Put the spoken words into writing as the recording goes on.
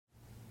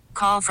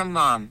Call from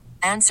mom.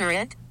 Answer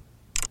it.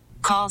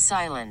 Call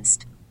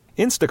silenced.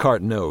 Instacart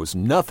knows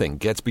nothing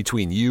gets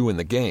between you and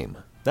the game.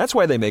 That's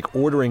why they make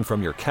ordering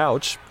from your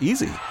couch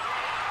easy.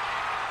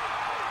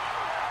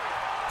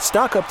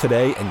 Stock up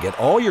today and get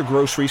all your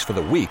groceries for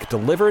the week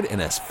delivered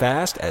in as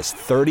fast as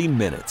 30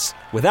 minutes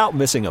without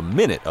missing a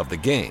minute of the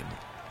game.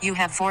 You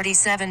have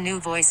 47 new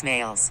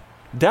voicemails.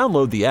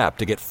 Download the app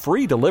to get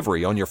free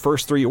delivery on your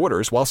first 3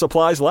 orders while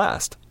supplies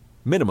last.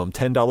 Minimum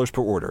 $10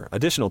 per order.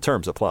 Additional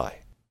terms apply.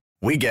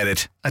 We get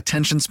it.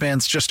 Attention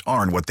spans just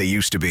aren't what they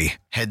used to be.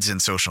 Heads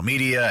in social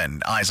media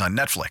and eyes on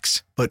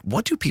Netflix. But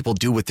what do people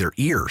do with their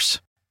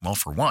ears? Well,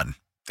 for one,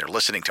 they're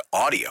listening to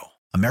audio.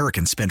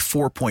 Americans spend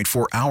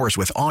 4.4 hours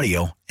with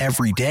audio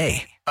every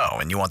day. Oh,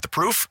 and you want the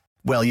proof?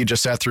 Well, you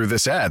just sat through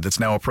this ad that's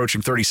now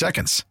approaching 30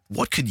 seconds.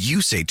 What could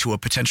you say to a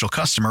potential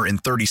customer in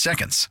 30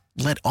 seconds?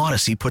 Let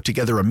Odyssey put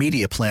together a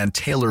media plan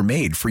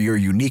tailor-made for your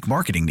unique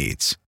marketing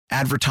needs.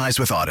 Advertise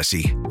with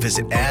Odyssey.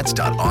 Visit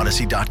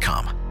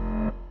ads.odyssey.com.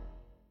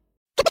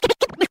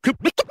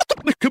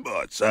 Come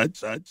on, son.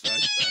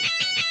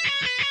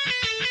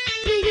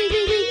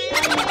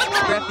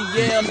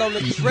 Raphael on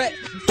the track.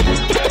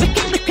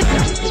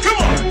 Come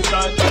on,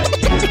 son. Come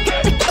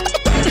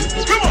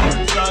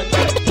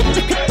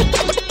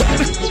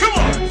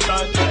on,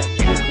 son.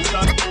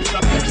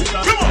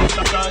 Come on,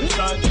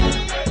 son.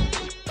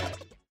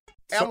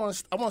 Come on,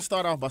 son. I want to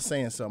start off by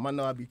saying something. I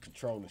know I be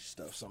controlling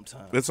stuff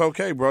sometimes. It's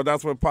okay, bro.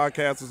 That's what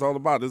podcast is all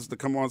about. This is the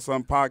Come On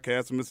Son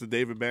podcast, and Mr.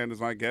 David Band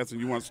is my guest,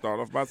 and you want to start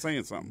off by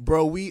saying something.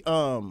 Bro,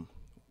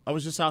 I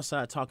was just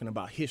outside talking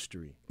about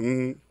history.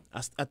 Mm-hmm.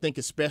 I think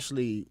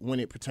especially when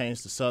it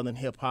pertains to Southern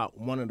hip-hop,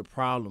 one of the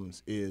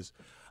problems is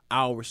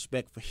our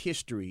respect for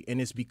history,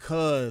 and it's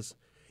because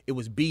it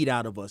was beat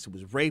out of us, it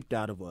was raped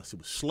out of us, it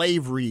was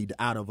slaveried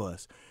out of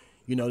us.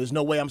 You know, there's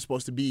no way I'm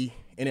supposed to be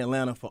in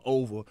Atlanta for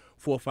over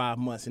 4 or 5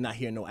 months and not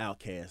hear no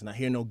Outkast, not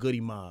hear no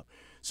Goody Mob.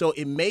 So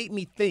it made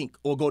me think,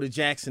 or go to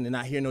Jackson and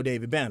not hear no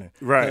David Banner.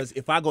 Right. Because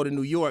if I go to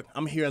New York,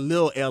 I'm going to hear a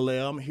little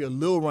LL, I'm going to hear a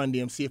little Run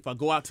DMC. If I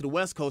go out to the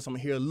West Coast, I'm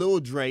going to hear a little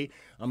Dre,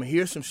 I'm going to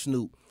hear some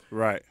Snoop.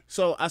 Right.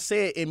 So I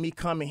said in me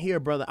coming here,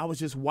 brother, I was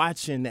just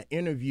watching that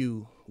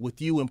interview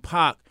with you and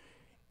Pac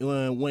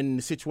when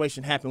the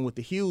situation happened with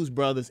the Hughes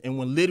brothers, and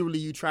when literally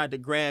you tried to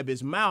grab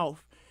his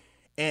mouth.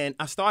 And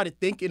I started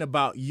thinking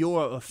about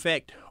your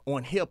effect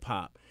on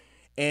hip-hop.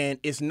 And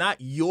it's not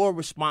your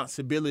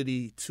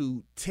responsibility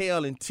to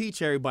tell and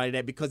teach everybody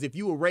that, because if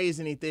you were raised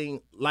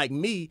anything like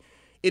me,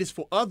 it is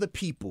for other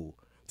people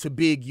to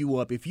big you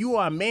up. If you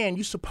are a man,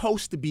 you're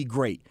supposed to be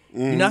great.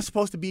 Mm-hmm. You're not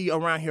supposed to be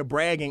around here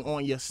bragging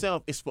on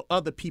yourself. It's for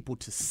other people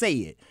to say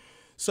it.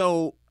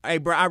 So, hey,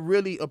 bro, I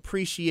really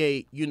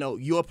appreciate,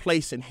 your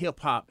place in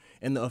hip-hop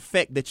and the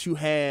effect that you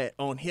had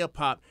on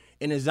hip-hop.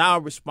 And it's our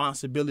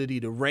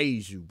responsibility to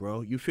raise you, bro.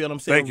 You feel what I'm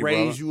saying? Thank you,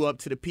 raise brother. you up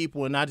to the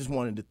people, and I just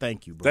wanted to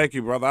thank you, bro. Thank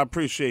you, brother. I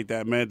appreciate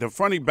that, man. The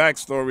funny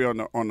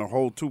backstory on the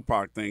whole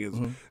Tupac thing is,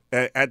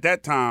 at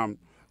that time,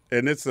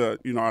 and it's I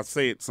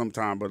say it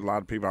sometime, but a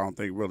lot of people I don't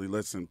think really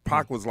listen.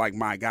 Pac was like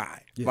my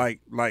guy,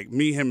 like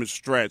me, him, and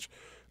Stretch.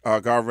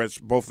 God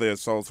rest both their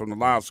souls from the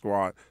Live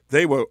Squad.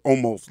 They were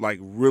almost like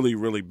really,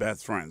 really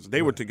best friends.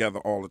 They were together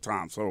all the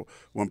time. So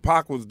when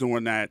Pac was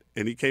doing that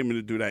and he came in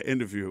to do that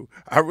interview,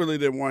 I really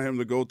didn't want him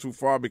to go too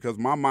far because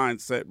my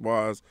mindset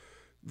was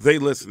they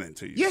listening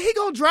to you. Yeah, he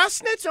gonna dry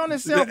snitch on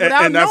himself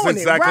without and that's knowing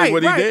exactly it.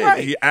 what he did.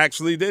 Right. He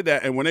actually did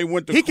that. And when they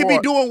went to he court,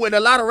 could be doing what a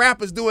lot of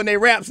rappers do in their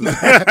raps now.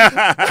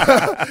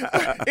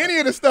 Any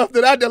of the stuff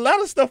that I did, a lot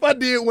of stuff I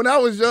did when I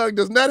was young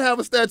does not have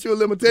a statute of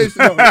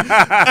limitation on it.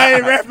 I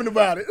ain't rapping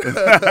about it.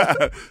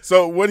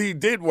 So what he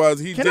did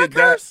was Can I did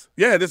curse?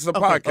 that. Yeah, this is a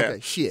podcast.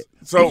 Okay, shit.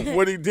 So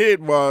what he did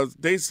was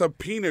they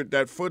subpoenaed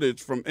that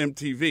footage from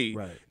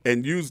MTV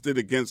and used it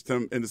against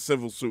him in the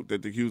civil suit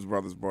that the Hughes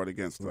brothers brought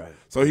against him. Right.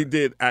 So he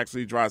did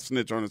actually dry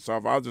snitch on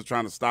himself. I was just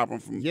trying to stop him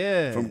from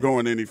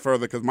going any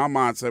further because my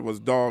mindset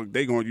was, dog,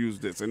 they going to use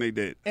this, and they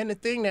did. And the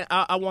thing that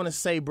I want to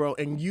say, bro,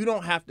 and you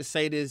don't have to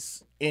say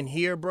this in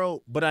here,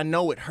 bro, but I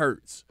know it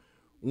hurts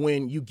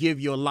when you give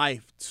your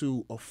life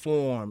to a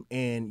form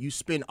and you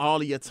spend all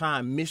of your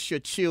time, miss your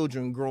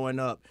children growing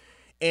up.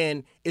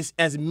 And it's,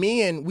 as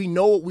men, we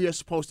know what we are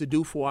supposed to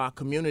do for our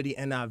community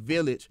and our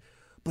village,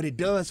 but it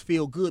does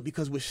feel good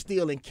because we're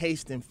still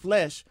encased in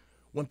flesh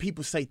when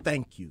people say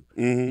thank you.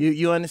 Mm-hmm.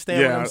 You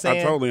understand what I'm saying?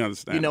 I totally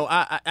understand.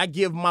 I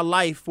give my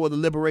life for the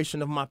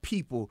liberation of my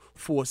people,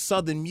 for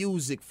Southern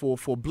music, for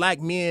black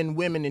men,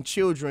 women, and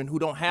children who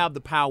don't have the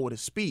power to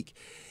speak.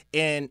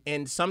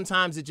 And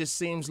sometimes it just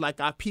seems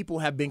like our people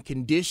have been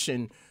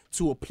conditioned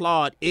to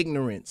applaud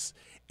ignorance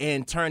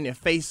and turn their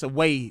face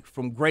away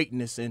from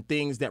greatness and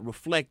things that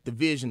reflect the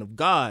vision of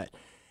God.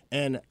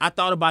 And I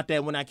thought about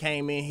that when I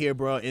came in here,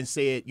 bro, and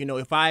said,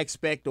 if I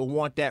expect or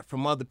want that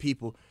from other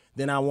people,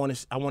 then I want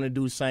to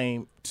do the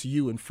same to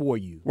you and for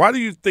you. Why do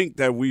you think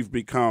that we've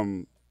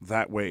become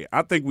that way?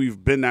 I think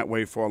we've been that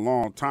way for a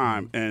long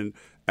time. Mm-hmm. And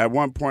at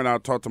one point I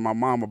talked to my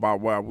mom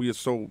about why we are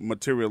so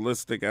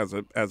materialistic as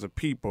a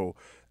people.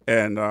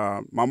 And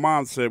my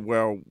mom said,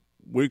 well,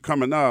 we're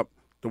coming up,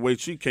 the way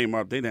she came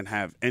up, they didn't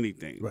have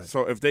anything. Right.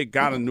 So if they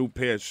got a new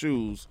pair of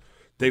shoes,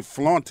 they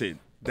flaunted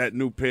that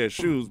new pair of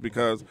shoes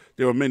because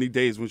there were many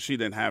days when she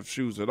didn't have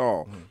shoes at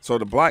all. So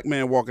the black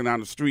man walking down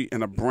the street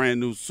in a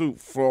brand new suit,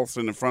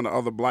 flossing in front of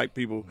other black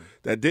people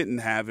that didn't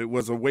have it,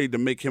 was a way to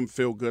make him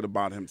feel good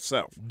about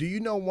himself. Do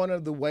you know one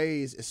of the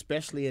ways,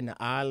 especially in the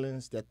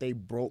islands, that they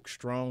broke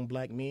strong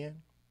black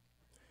men?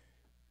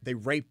 They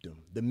raped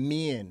them. The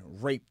men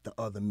raped the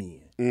other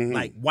men.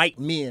 Like white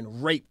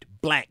men raped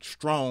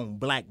strong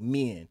black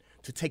men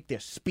to take their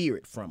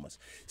spirit from us.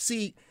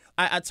 See,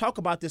 I talk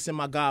about this in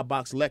my God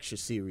Box lecture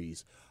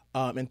series.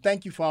 And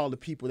thank you for all the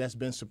people that's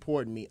been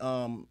supporting me.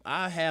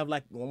 I have,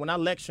 like, when I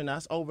lecture now,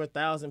 it's over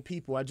 1,000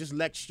 people. I just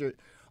lectured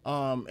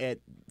Harvard.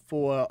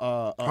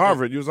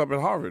 You was up at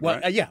Harvard,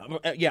 right?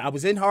 Yeah, I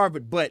was in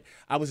Harvard, but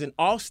I was in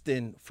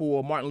Austin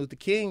for Martin Luther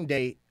King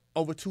Day.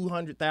 Over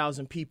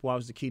 200,000 people. I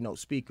was the keynote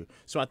speaker.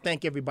 So I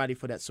thank everybody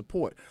for that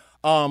support.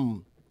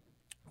 What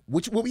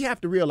we have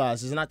to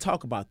realize is, and I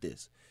talk about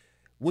this,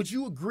 would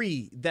you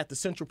agree that the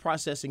central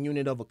processing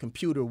unit of a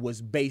computer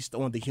was based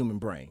on the human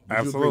brain?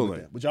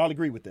 Absolutely. Would y'all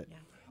agree with that? Yeah.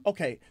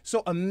 Okay,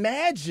 so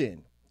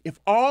imagine if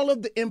all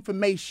of the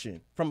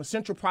information from a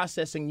central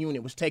processing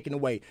unit was taken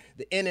away,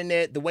 the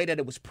internet, the way that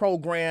it was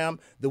programmed,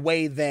 the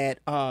way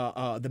that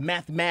the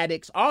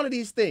mathematics, all of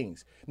these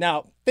things.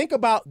 Now, think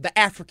about the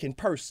African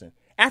person.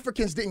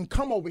 Africans didn't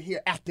come over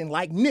here acting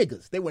like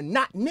niggas. They were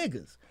not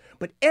niggas.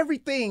 But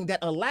everything that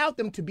allowed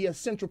them to be a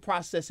central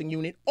processing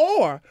unit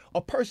or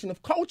a person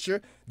of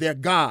culture, their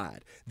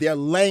God, their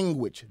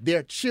language,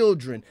 their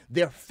children,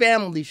 their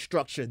family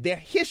structure, their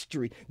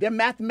history, their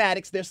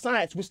mathematics, their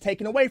science was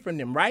taken away from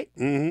them, right?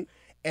 Mm-hmm.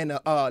 And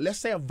let's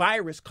say a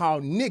virus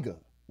called nigger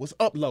was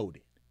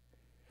uploaded.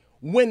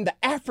 When the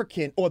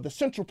African or the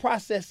central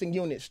processing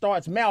unit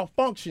starts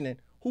malfunctioning,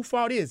 whose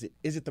fault is it?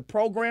 Is it the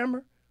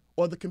programmer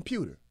or the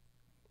computer?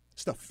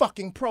 It's the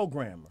fucking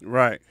programmer.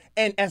 Right.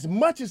 And as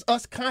much as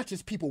us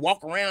conscious people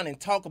walk around and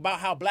talk about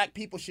how black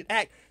people should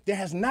act, there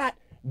has not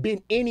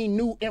been any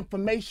new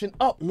information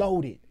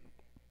uploaded.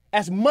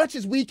 As much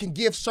as we can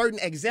give certain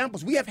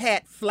examples, we have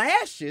had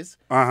flashes,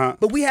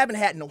 but we haven't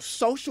had no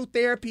social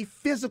therapy,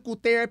 physical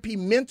therapy,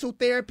 mental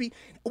therapy.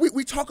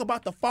 We talk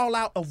about the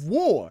fallout of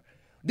war.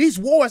 These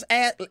wars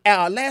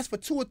last for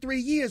 2 or 3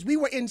 years. We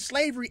were in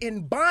slavery,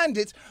 in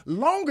bondage,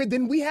 longer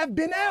than we have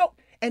been out.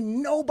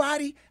 And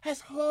nobody has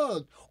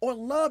hugged or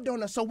loved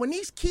on us. So when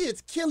these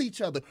kids kill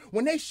each other,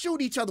 when they shoot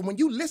each other, when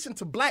you listen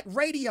to black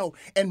radio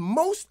and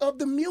most of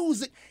the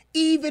music,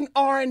 even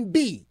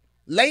R&B,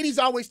 ladies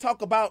always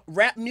talk about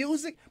rap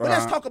music, but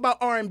let's talk about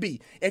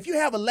R&B. If you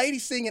have a lady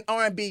singing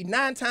R&B,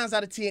 9 times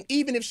out of 10,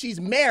 even if she's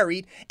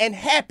married and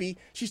happy,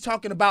 she's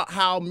talking about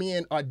how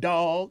men are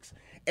dogs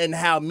and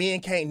how men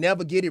can't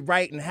never get it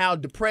right and how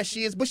depressed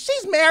she is, but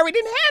she's married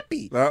and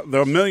happy.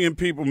 There are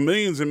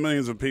millions and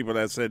millions of people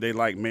that said they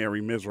like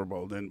Mary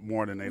miserable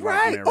more than they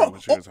like Mary when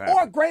she was happy.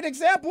 Or a great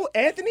example,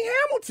 Anthony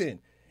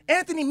Hamilton.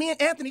 Me and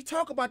Anthony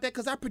talk about that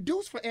because I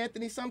produce for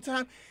Anthony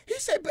sometimes. He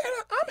said, "Man,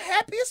 I'm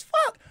happy as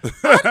fuck.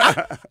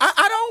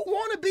 I don't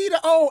want to be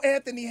the old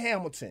Anthony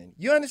Hamilton."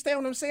 You understand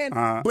what I'm saying?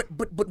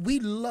 But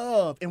we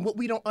love, and what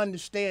we don't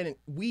understand,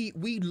 we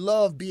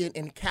love being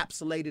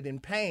encapsulated in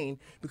pain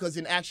because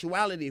in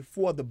actuality,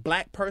 for the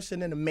black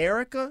person in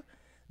America,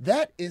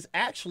 that is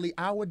actually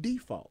our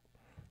default.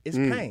 It's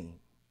pain.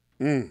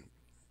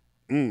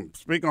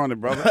 Speak on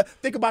it, brother.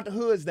 Think about the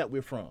hoods that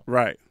we're from.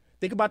 Right.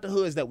 Think about the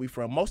hoods that we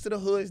from. Most of the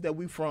hoods that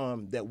we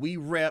from, that we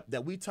rep,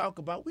 that we talk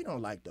about, we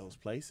don't like those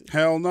places.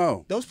 Hell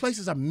no. Those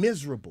places are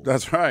miserable.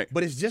 That's right.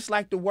 But it's just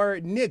like the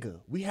word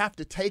nigga. We have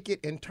to take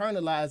it,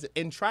 internalize it,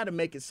 and try to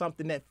make it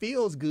something that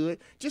feels good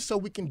just so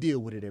we can deal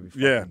with it every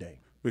fucking day.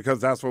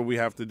 Because that's what we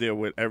have to deal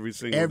with every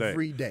single day.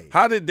 Every day.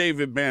 How did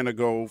David Banner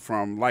go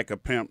from Like a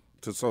Pimp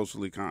to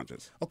Socially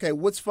Conscious? Okay,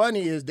 what's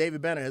funny is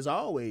David Banner has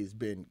always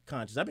been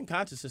conscious. I've been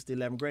conscious since the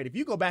 11th grade. If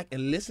you go back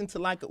and listen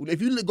to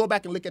if you go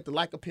back and look at the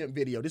Like a Pimp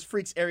video, this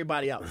freaks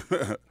everybody out.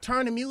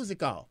 Turn the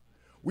music off.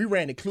 We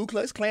ran the Ku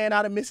Klux Klan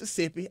out of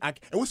Mississippi. It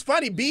was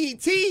funny,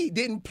 BET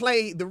didn't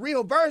play the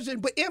real version,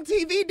 but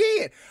MTV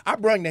did. I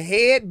brung the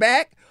head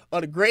back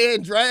of the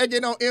Grand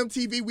Dragon on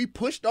MTV. We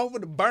pushed over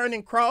the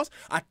burning cross.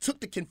 I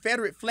took the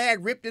Confederate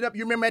flag, ripped it up.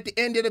 You remember at the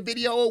end of the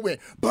video, it went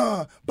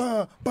bum,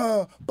 bum,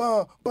 bum,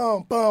 bum,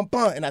 bum, bum,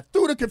 bum. And I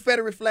threw the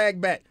Confederate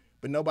flag back.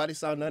 But nobody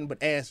saw nothing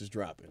but asses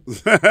dropping.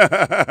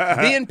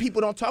 Then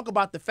people don't talk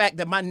about the fact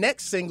that my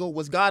next single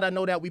was God, I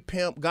Know That We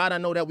Pimp, God, I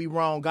Know That We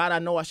Wrong, God, I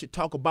Know I Should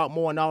Talk About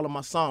More in all of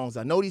my songs.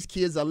 I know these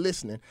kids are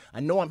listening.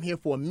 I know I'm here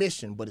for a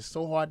mission, but it's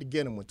so hard to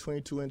get them when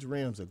 22-inch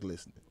rims are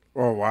glistening.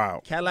 Oh,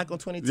 wow. Cadillac on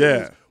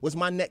 22 was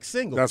my next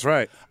single. That's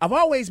right. I've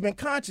always been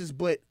conscious,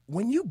 but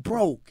when you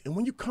broke and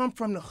when you come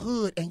from the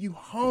hood and you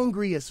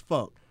hungry as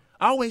fuck,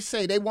 I always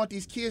say they want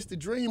these kids to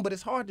dream, but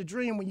it's hard to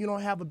dream when you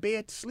don't have a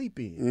bed to sleep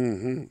in.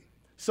 Mm-hmm.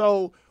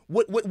 So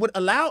what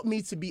allowed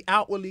me to be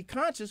outwardly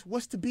conscious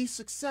was to be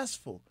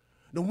successful.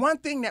 The one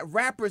thing that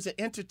rappers and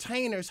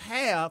entertainers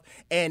have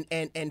and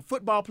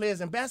football players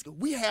and basketball,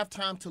 we have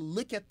time to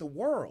look at the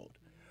world.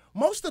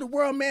 Most of the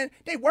world, man,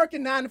 they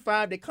working 9 to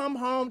 5. They come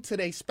home to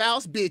their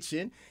spouse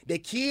bitching, their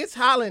kids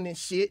hollering and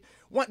shit.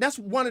 That's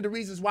one of the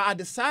reasons why I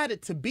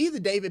decided to be the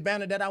David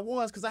Banner that I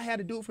was, because I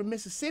had a dude from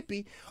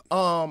Mississippi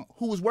who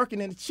was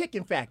working in a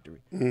chicken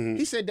factory.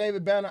 He said,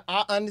 David Banner,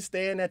 I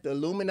understand that the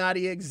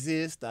Illuminati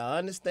exists. I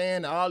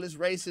understand all this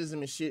racism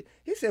and shit.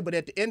 He said, but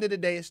at the end of the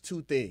day, it's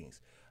two things.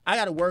 I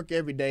got to work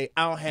every day.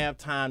 I don't have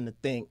time to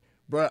think.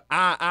 Bruh,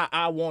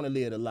 I want to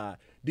live a lie.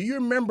 Do you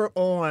remember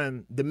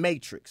on The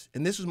Matrix,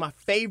 and this was my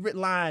favorite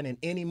line in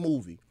any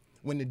movie,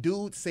 when the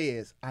dude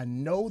says, I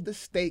know the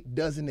steak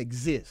doesn't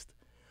exist,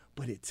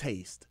 but it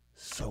tastes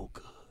so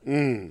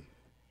good.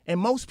 And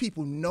most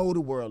people know the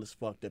world is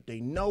fucked up.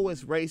 They know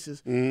it's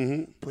racist,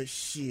 but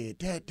shit,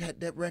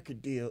 that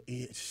record deal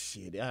is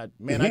shit. I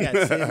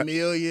got 10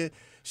 million.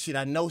 Shit,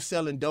 I know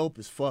selling dope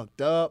is fucked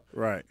up.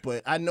 Right.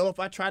 But I know if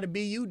I try to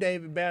be you,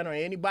 David Banner, or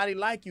anybody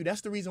like you,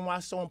 that's the reason why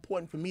it's so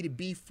important for me to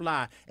be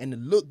fly and to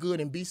look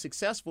good and be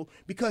successful.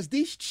 Because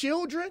these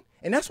children,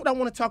 and that's what I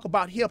want to talk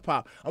about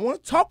hip-hop. I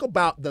want to talk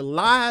about the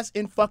lies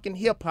in fucking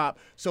hip-hop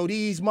so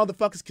these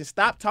motherfuckers can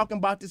stop talking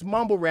about this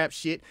mumble rap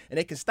shit and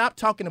they can stop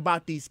talking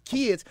about these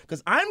kids,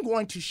 because I'm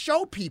going to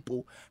show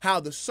people how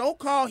the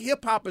so-called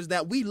hip-hoppers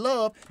that we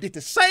love did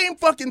the same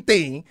fucking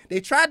thing. They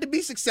tried to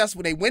be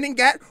successful. They went and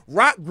got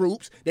rock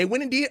groups. They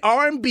went and did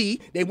R&B.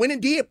 They went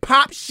and did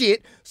pop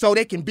shit so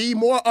they can be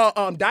more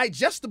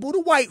digestible to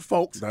white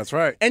folks. That's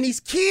right. And these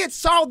kids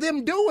saw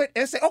them do it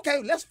and said,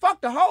 okay, let's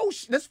fuck the whole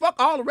let's fuck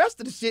all the rest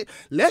of the shit.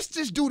 Let's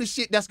just do the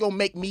shit that's going to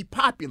make me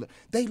popular.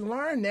 They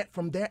learned that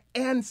from their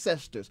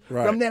ancestors,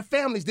 from their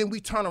families. Then we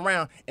turn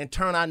around and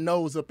turn our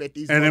nose up at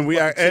these and then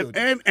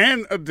children.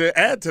 And to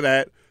add to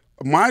that,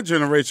 my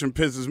generation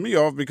pisses me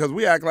off because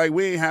we act like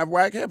we ain't have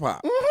whack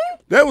hip-hop.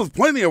 There was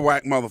plenty of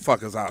whack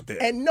motherfuckers out there.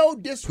 And no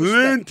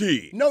disrespect.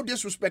 Plenty. No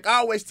disrespect. I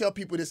always tell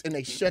people this, and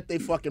they shut their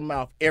fucking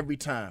mouth every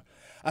time.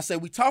 I say,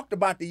 we talked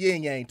about the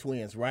Yin Yang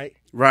Twins, right?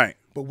 Right.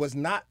 But was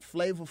not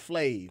Flavor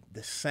Flav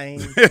the same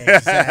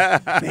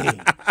exact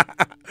thing?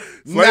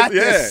 Not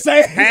the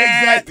same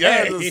exact thing.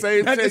 Yeah, the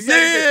same Not the thing.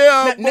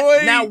 same thing.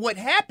 Boy. Now, what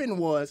happened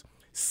was,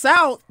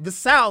 the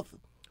South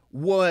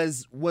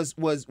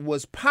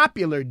was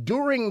popular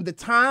during the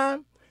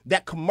time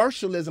that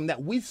commercialism,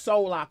 that we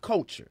sold our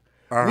culture.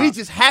 We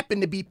just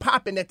happened to be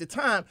popping at the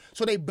time,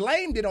 so they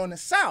blamed it on the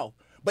South.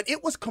 But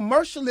it was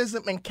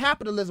commercialism and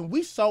capitalism.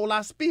 We sold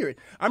our spirit.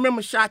 I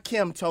remember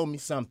Shakim told me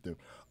something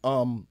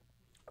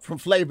from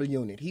Flavor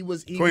Unit. He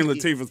Queen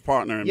Latifah's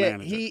partner and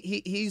manager.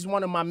 He's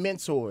one of my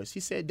mentors. He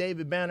said,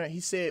 David Banner, he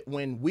said,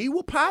 when we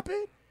were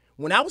popping,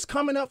 when I was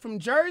coming up from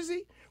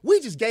Jersey, we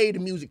just gave the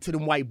music to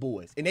them white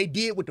boys. And they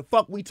did what the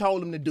fuck we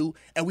told them to do,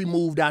 and we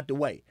moved out the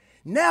way.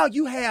 Now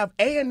you have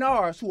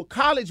A&Rs who are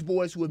college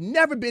boys who have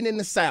never been in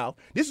the South.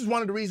 This is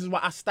one of the reasons why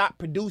I stopped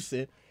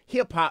producing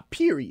hip-hop,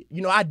 period.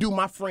 You know, I do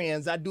my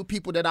friends, I do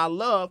people that I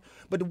love,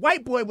 but the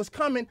white boy was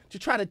coming to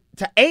try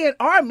to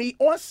A&R me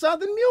on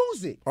Southern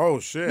music. Oh,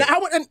 shit.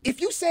 Now,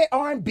 if you said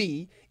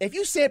R&B, if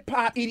you said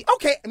pop,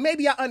 okay,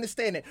 maybe I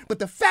understand it, but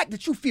the fact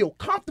that you feel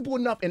comfortable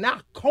enough in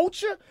our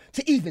culture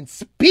to even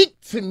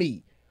speak to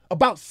me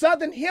about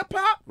Southern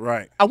hip-hop,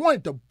 right? I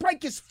wanted to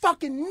break his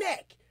fucking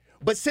neck.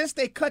 But since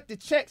they cut the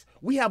checks,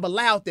 we have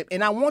allowed them.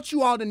 And I want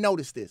you all to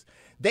notice this.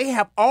 They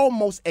have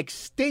almost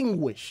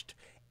extinguished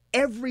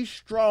every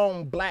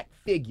strong black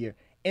figure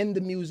in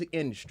the music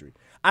industry.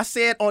 I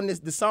said on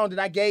the song that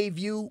I gave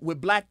you with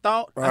Black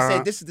Thought, I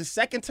said this is the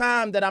second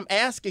time that I'm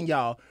asking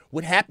y'all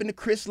what happened to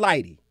Chris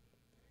Lighty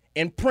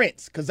and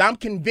Prince, because I'm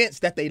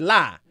convinced that they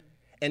lie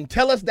and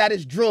tell us that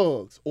it's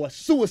drugs or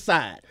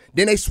suicide.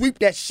 Then they sweep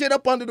that shit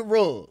up under the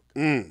rug.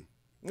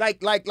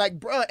 Like,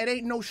 bruh, it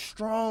ain't no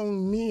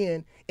strong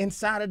men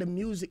inside of the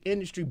music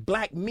industry,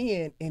 black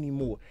men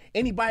anymore.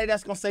 Anybody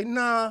that's gonna say,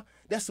 nah,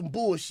 that's some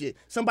bullshit.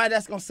 Somebody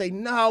that's gonna say,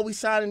 no, we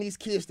signing these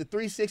kids to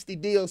 360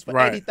 deals for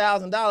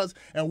 $80,000,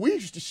 and we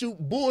used to shoot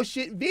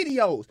bullshit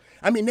videos.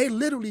 I mean, they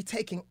literally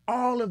taking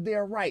all of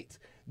their rights.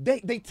 They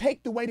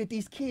take the way that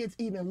these kids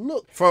even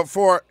look.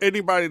 For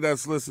anybody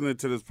that's listening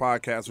to this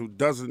podcast who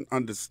doesn't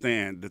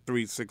understand the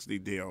 360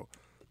 deal,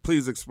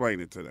 please explain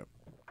it to them.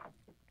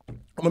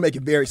 I'm gonna make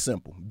it very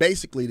simple.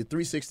 Basically, the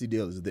 360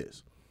 deal is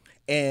this.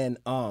 And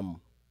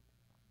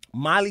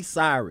Miley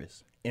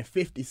Cyrus and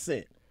 50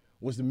 Cent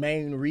was the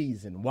main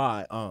reason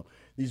why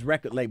these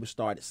record labels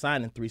started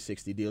signing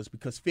 360 deals,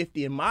 because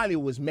 50 and Miley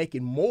was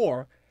making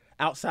more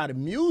outside of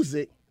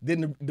music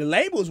than the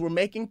labels were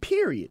making,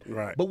 period.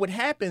 Right. But what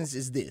happens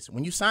is this.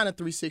 When you sign a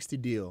 360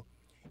 deal,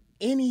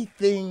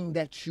 anything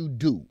that you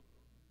do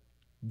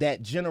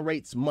that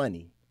generates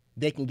money,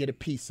 they can get a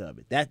piece of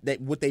it.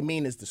 That what they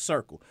mean is the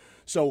circle.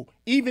 So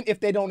even if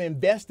they don't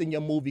invest in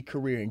your movie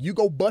career and you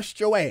go bust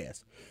your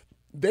ass,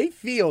 they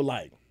feel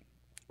like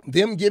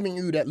them giving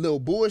you that little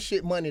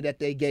bullshit money that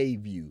they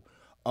gave you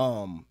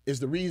is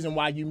the reason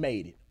why you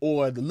made it,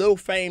 or the little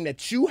fame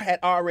that you had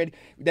already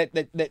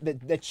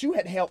that you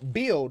had helped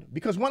build.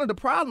 Because one of the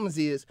problems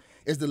is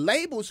the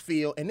labels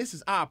feel, and this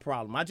is our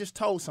problem. I just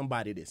told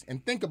somebody this,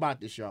 and think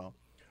about this, y'all.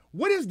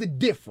 What is the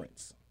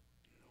difference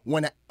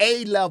when an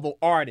A-level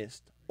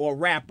artist or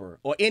rapper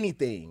or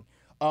anything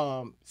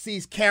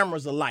sees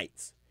cameras or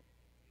lights,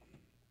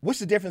 what's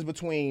the difference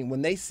between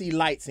when they see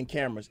lights and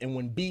cameras and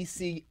when B,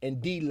 C,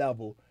 and D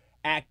level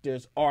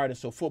actors,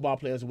 artists, or football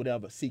players or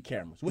whatever see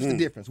cameras? What's the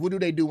difference? What do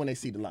they do when they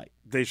see the light?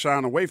 They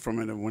shine away from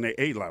it when they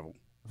A level.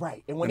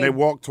 Right. And they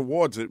walk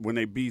towards it when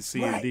they B,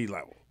 C, and D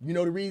level. You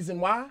know the reason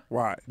why?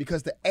 Why?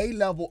 Because the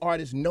A-level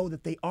artists know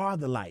that they are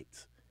the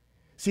lights.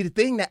 See, the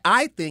thing that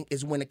I think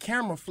is when the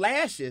camera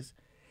flashes,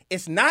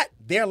 it's not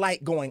their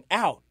light going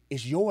out,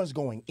 it's yours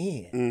going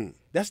in.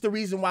 That's the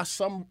reason why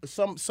some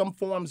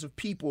forms of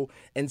people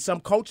and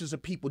some cultures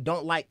of people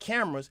don't like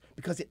cameras,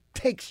 because it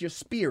takes your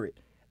spirit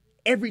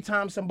every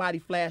time somebody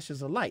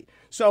flashes a light.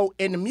 So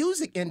in the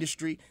music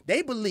industry,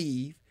 they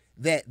believe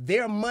that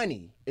their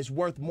money is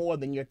worth more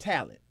than your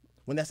talent,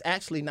 when that's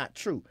actually not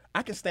true.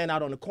 I can stand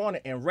out on the corner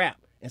and rap,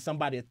 and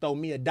somebody will throw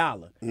me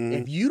 $1.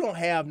 If you don't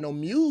have no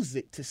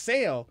music to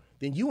sell,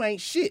 then you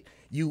ain't shit.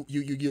 You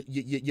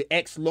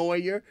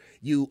ex-lawyer,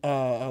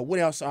 what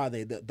else are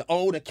they? The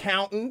old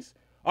accountants,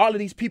 all of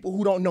these people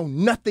who don't know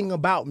nothing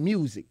about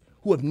music,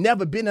 who have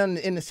never been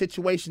in a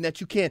situation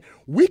that you can.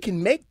 We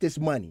can make this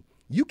money.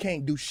 You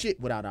can't do shit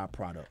without our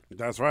product.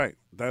 That's right.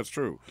 That's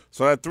true.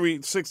 So that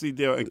 360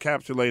 deal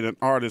encapsulates an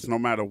artist no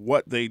matter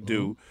what they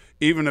do,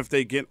 even if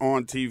they get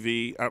on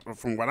TV.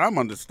 From what I'm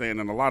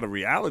understanding, a lot of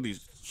reality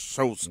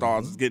show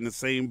stars is getting the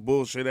same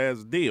bullshit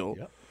as deal.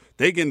 Yep.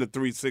 They getting the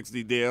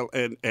 360 deal,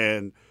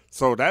 and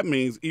so that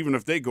means even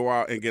if they go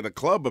out and get a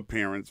club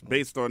appearance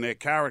based on their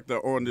character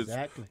on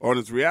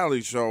this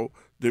reality show,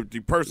 the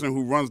person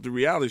who runs the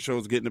reality show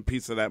is getting a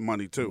piece of that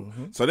money too.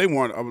 So they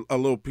want a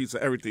little piece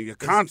of everything, your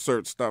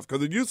concert stuff,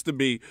 because it used to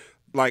be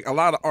like a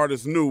lot of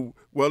artists knew,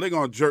 well, they're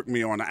gonna jerk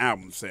me on the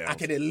album sales. I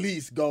can at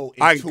least go.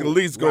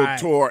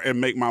 Tour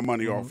and make my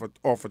money off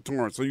of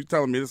touring. So you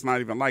telling me it's not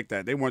even like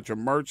that? They want your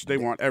merch. They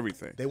want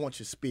everything. They want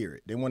your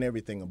spirit. They want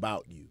everything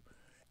about you.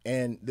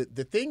 And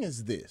the thing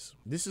is this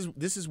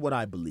is what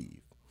I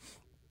believe.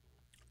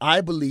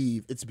 I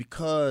believe it's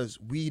because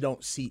we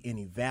don't see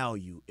any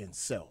value in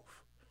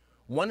self.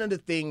 One of the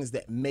things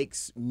that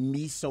makes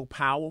me so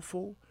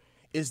powerful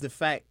is the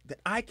fact that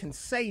I can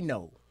say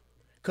no.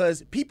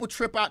 Because people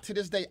trip out to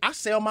this day. I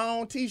sell my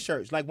own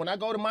T-shirts. Like when I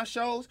go to my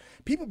shows,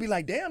 people be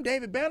like, damn,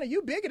 David Banner,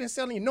 you bigger than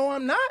selling. You know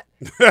I'm not.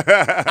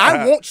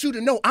 I want you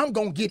to know I'm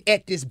going to get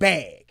at this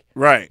bag.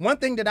 Right. One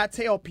thing that I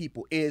tell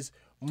people is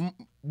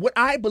what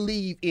I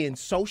believe in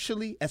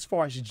socially as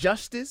far as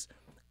justice,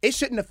 it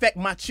shouldn't affect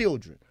my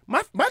children.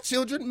 My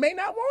children may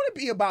not want to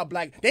be about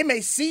black. They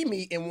may see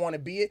me and want to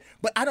be it,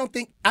 but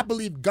I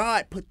believe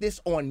God put this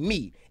on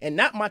me and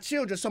not my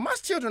children. So my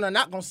children are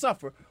not going to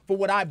suffer for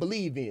what I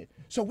believe in.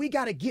 So we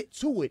got to get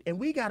to it and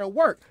we got to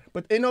work.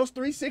 But in those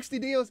 360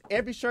 deals,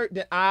 every shirt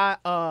that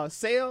I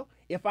sell,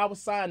 if I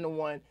was signed to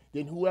one,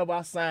 then whoever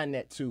I sign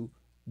that to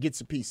gets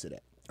a piece of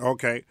that.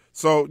 Okay.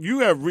 So you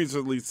have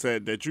recently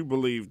said that you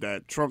believe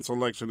that Trump's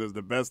election is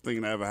the best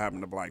thing that ever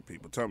happened to black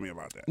people. Tell me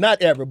about that.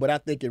 Not ever, but I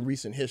think in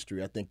recent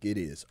history, I think it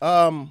is.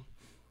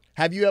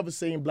 Have you ever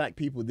seen black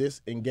people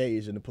this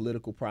engaged in the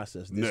political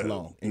process this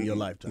long in your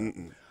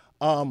lifetime?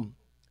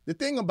 The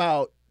thing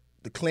about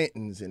the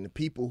Clintons and the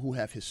people who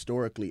have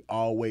historically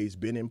always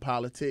been in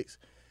politics,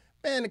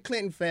 man, the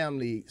Clinton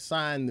family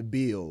signed the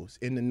bills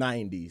in the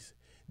 90s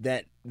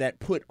that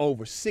put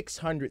over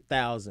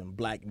 600,000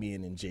 black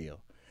men in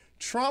jail.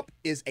 Trump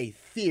is a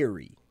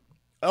theory.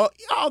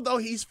 Although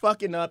he's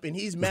fucking up and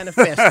he's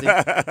manifesting,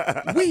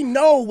 we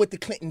know with the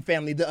Clinton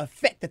family, the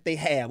effect that they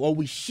have, or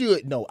we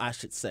should know, I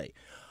should say.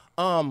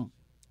 The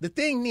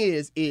thing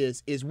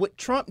is what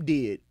Trump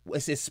did,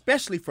 was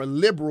especially for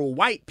liberal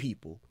white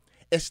people,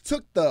 is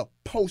took the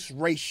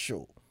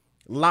post-racial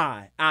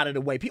lie out of the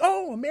way.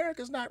 Oh,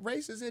 America's not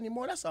racist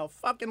anymore. That's a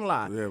fucking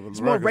lie. Yeah, but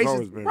it's more racist.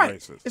 Always been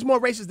racist. It's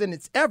more racist than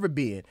it's ever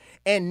been.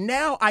 And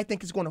now I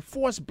think it's going to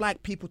force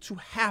black people to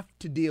have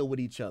to deal with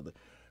each other.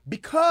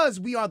 Because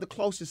we are the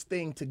closest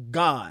thing to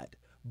God,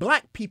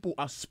 black people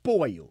are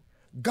spoiled.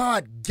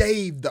 God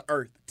gave the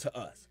earth to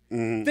us.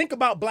 Think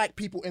about black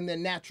people in their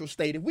natural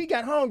state. If we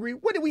got hungry,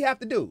 what do we have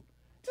to do?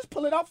 Just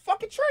pull it off the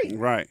fucking tree.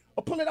 Right.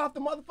 Or pull it off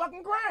the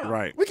motherfucking ground.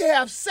 Right. We can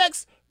have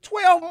sex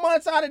 12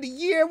 months out of the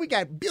year. We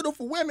got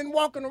beautiful women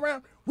walking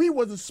around. We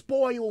were the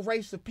spoiled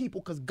race of people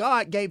because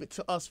God gave it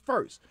to us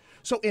first.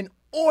 So in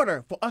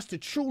order for us to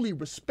truly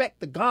respect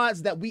the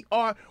gods that we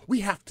are, we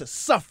have to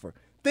suffer.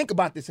 Think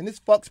about this, and this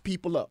fucks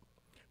people up.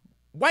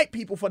 White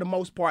people, for the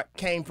most part,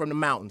 came from the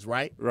mountains,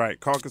 right? Right,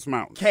 Caucasus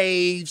Mountains.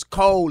 Caves,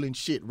 coal, and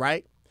shit,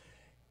 right?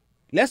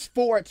 Let's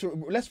forward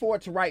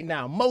to right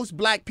now. Most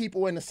black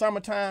people in the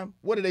summertime,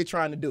 what are they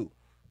trying to do?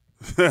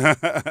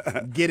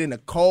 Get in a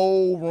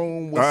cold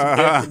room with some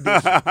air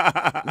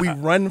conditioning. We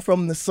run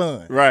from the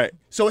sun. Right.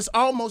 So it's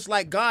almost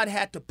like God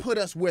had to put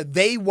us where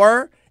they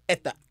were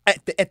at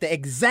the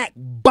exact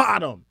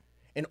bottom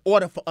in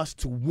order for us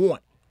to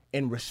want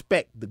and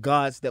respect the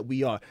gods that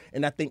we are.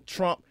 And I think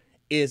Trump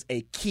is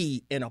a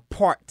key and a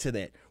part to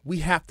that. We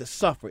have to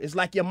suffer. It's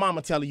like your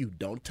mama telling you,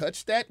 don't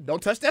touch that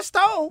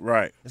stove.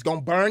 Right. It's gonna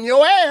burn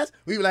your ass.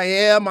 We be like,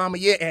 yeah, mama,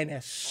 yeah. And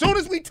as soon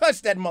as we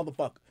touch that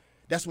motherfucker,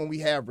 That's when we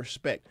have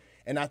respect.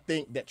 And I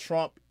think that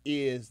Trump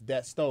is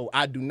that stove.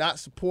 I do not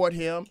support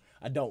him.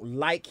 I don't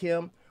like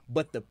him.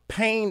 But the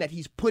pain that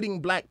he's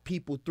putting black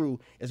people through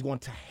is going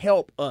to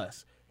help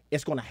us.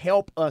 It's going to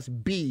help us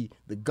be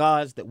the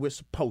gods that we're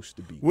supposed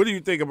to be. What do you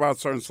think about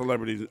certain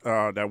celebrities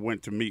that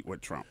went to meet with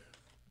Trump?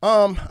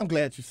 I'm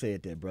glad you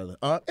said that, brother.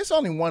 It's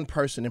only one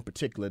person in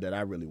particular that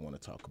I really want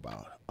to talk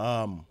about.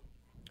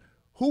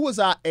 Who was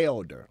our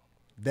elder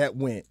that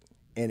went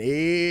and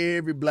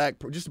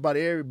just about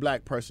every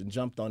black person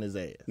jumped on his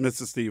ass?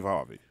 Mr. Steve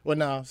Harvey. Well,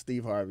 no, not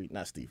Steve Harvey.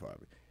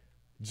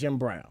 Jim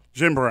Brown.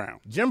 Jim Brown.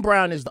 Jim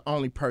Brown is the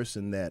only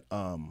person that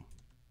I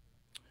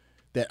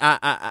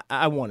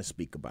want to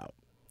speak about.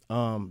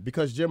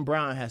 Because Jim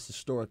Brown has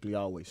historically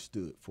always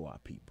stood for our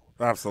people.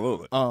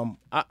 Absolutely.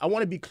 I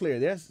want to be clear.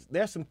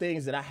 There's some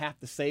things that I have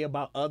to say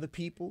about other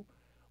people,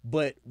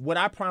 but what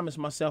I promised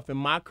myself in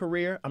my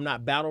career, I'm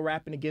not battle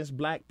rapping against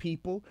black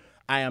people.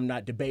 I am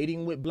not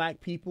debating with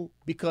black people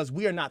because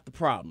we are not the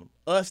problem.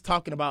 Us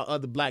talking about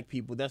other black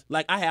people, that's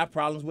like I have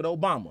problems with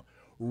Obama.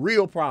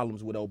 Real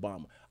problems with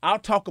Obama. I'll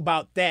talk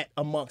about that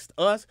amongst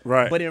us,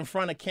 right. But in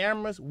front of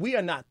cameras, we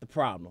are not the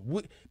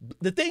problem.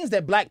 The things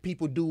that black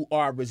people do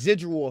are a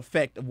residual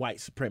effect of white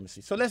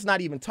supremacy. So let's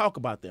not even talk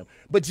about them.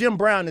 But Jim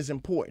Brown is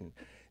important.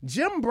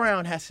 Jim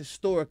Brown has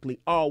historically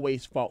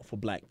always fought for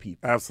black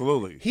people.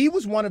 Absolutely. He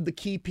was one of the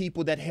key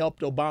people that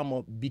helped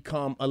Obama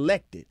become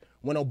elected.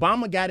 When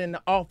Obama got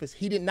into office,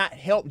 he did not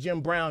help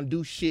Jim Brown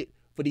do shit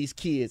for these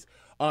kids.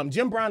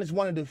 Jim Brown is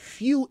one of the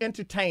few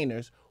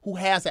entertainers who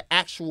has an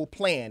actual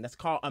plan that's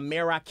called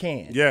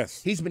American.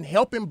 Yes. He's been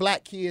helping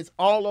black kids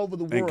all over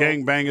the world.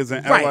 And gangbangers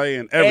in right. L.A.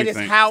 and everything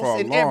at his house for a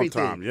and long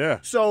everything. time. Yeah.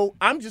 So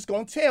I'm just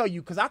going to tell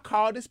you, because I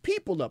called his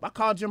people up. I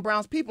called Jim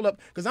Brown's people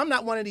up because I'm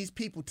not one of these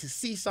people to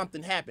see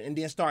something happen and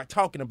then start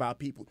talking about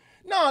people.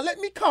 No, let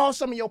me call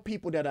some of your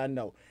people that I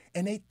know.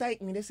 And they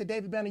thanked me. They said,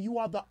 David Banner, you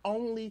are the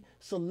only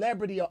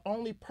celebrity or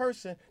only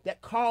person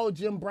that called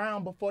Jim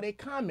Brown before they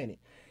commented.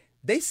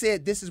 They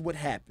said this is what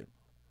happened.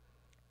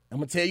 I'm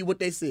going to tell you what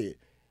they said.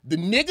 The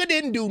nigga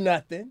didn't do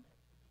nothing,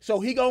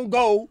 so he going to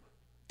go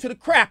to the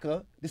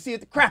cracker to see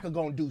if the cracker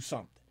going to do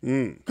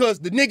something. Because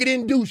the nigga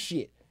didn't do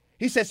shit.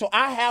 He said, so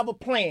I have a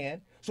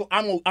plan, so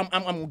I'm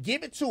gonna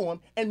give it to him,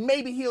 and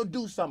maybe he'll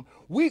do something.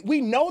 We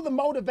know the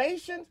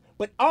motivations,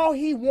 but all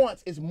he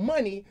wants is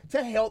money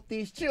to help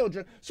these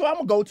children, so I'm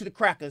going to go to the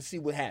cracker and see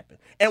what happens.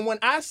 And when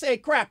I say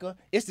cracker,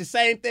 it's the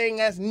same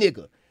thing as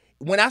nigga.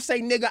 When I say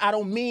nigga, I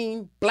don't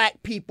mean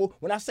black people.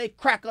 When I say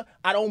cracker,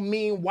 I don't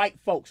mean white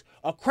folks.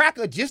 A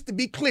cracker, just to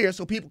be clear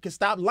so people can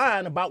stop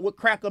lying about what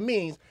cracker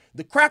means,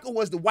 the cracker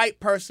was the white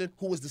person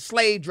who was the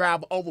slave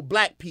driver over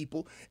black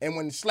people. And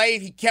when the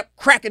slave, he kept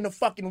cracking the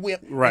fucking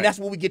whip. Right. And that's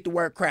where we get the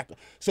word cracker.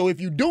 So if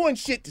you're doing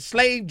shit to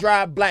slave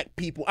drive black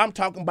people, I'm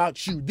talking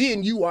about you.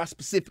 Then you are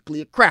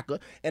specifically a cracker.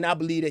 And I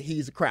believe that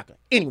he's a cracker.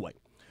 Anyway,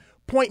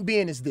 point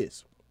being is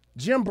this.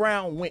 Jim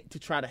Brown went to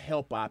try to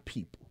help our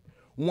people.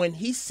 When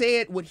he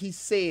said what he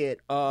said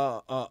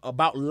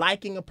about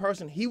liking a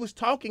person, he was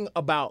talking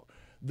about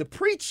the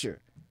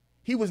preacher.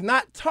 He was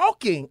not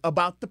talking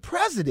about the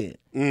president.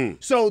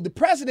 So the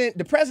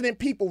president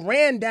people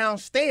ran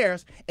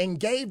downstairs and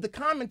gave the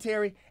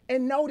commentary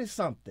and noticed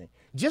something.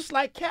 Just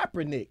like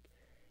Kaepernick,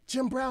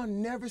 Jim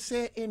Brown never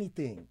said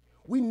anything.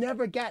 We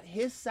never got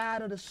his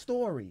side of the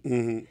story.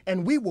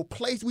 And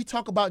we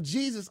talk about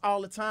Jesus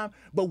all the time,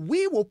 but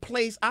we will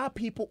place our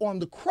people on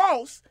the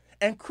cross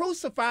and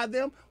crucify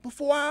them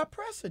before our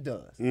oppressor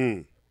does.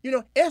 You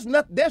know,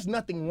 there's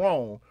nothing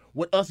wrong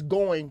with us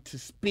going to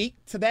speak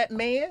to that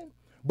man,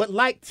 but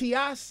like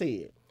T.I.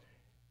 said,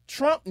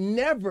 Trump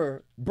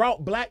never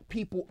brought black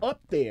people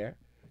up there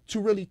to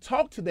really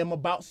talk to them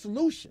about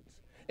solutions.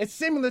 It's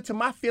similar to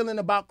my feeling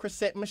about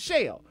Chrisette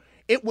Michele.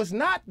 It was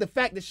not the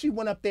fact that she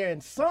went up there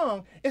and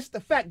sung, it's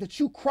the fact that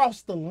you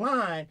crossed the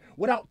line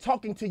without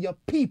talking to your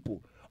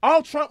people.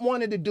 All Trump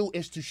wanted to do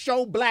is to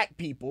show black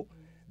people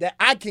that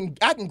I can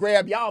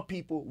grab y'all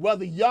people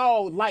whether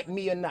y'all like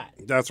me or not.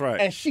 That's right.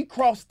 And she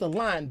crossed the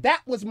line.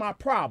 That was my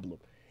problem,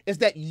 is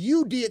that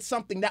you did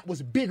something that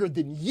was bigger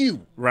than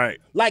you. Right.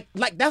 Like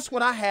that's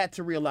what I had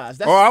to realize.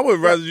 I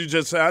would rather you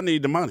just say, I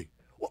need the money.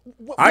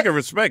 I can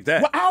respect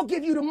that. Well, I'll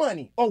give you the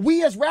money. Or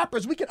we as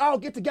rappers, we can all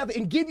get together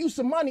and give you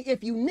some money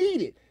if you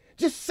need it.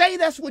 Just say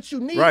that's what you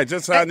need. Right,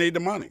 just say I need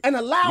the money. And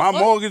allow my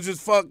mortgage is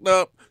fucked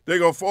up. They're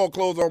going to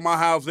foreclose on my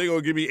house. They're going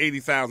to give me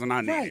 $80,000.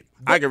 I need it.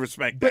 I can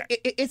respect that. But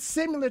it's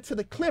similar to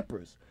the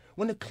Clippers.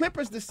 When the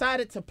Clippers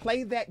decided to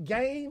play that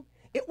game,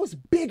 it was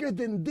bigger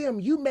than them.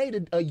 You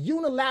made a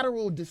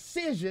unilateral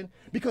decision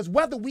because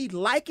whether we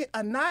like it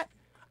or not,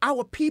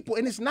 our people,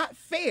 and it's not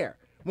fair.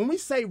 When we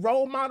say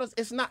role models,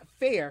 it's not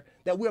fair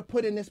that we're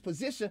put in this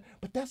position,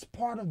 but that's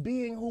part of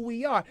being who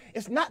we are.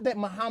 It's not that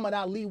Muhammad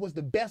Ali was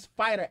the best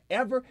fighter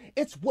ever.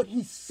 It's what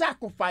he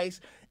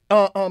sacrificed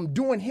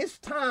during his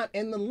time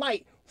in the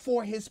light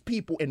for his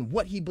people and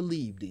what he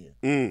believed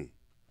in.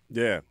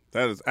 Yeah,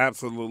 that is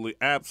absolutely,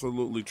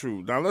 absolutely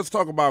true. Now let's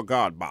talk about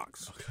God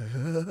Box,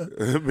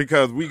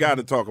 because we got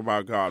to talk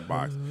about God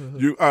Box.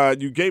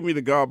 You gave me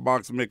the God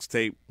Box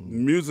mixtape.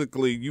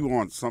 Musically, you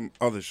on some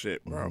other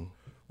shit, bro.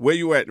 Where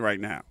you at right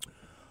now?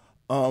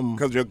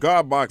 Because your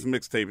God Box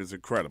mixtape is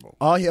incredible.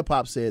 All Hip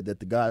Hop said that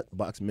the God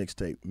Box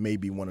mixtape may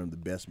be one of the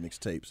best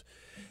mixtapes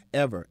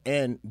ever.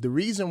 And the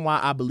reason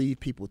why I believe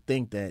people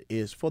think that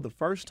is, for the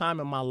first time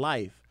in my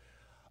life,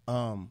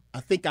 I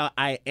think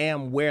I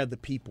am where the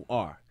people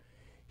are.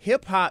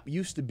 Hip hop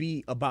used to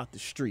be about the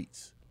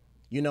streets,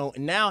 you know,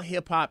 and now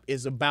hip hop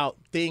is about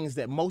things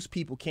that most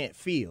people can't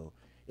feel.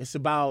 It's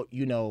about,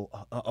 you know,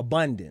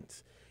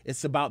 abundance.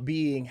 It's about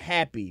being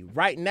happy.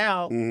 Right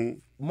now,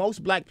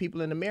 most black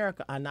people in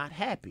America are not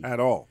happy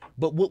At all.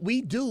 But what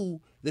we do,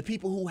 the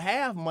people who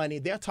have money,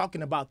 they're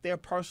talking about their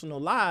personal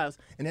lives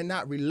and they're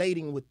not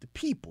relating with the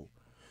people.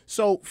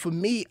 So for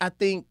me, I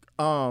think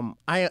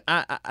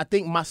I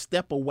think my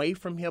step away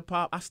from hip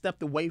hop, I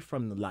stepped away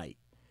from the light.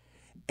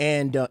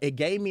 And it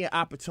gave me an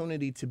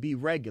opportunity to be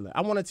regular.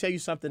 I want to tell you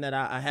something that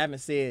I haven't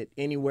said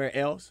anywhere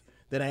else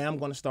that I am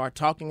going to start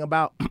talking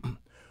about.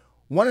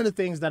 One of the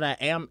things that I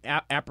am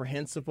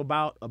apprehensive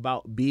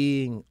about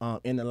being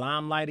in the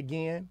limelight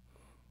again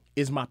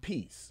is my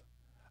peace.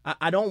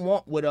 I don't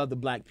want what other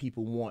black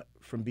people want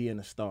from being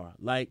a star.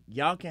 Like,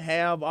 y'all can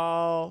have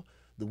all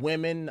the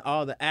women,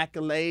 all the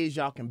accolades.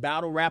 Y'all can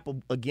battle rap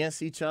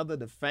against each other,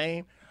 the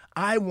fame.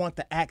 I want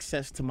the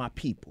access to my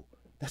people.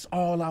 That's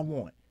all I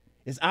want.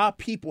 Is our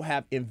people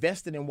have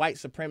invested in white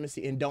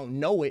supremacy and don't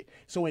know it.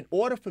 So in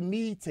order for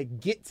me to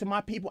get to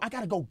my people, I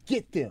got to go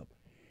get them.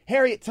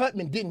 Harriet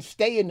Tubman didn't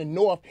stay in the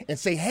North and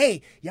say,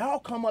 hey, y'all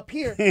come up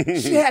here.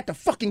 She had to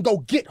fucking go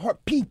get her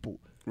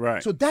people.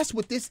 Right. So that's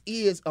what this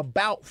is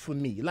about for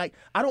me. Like,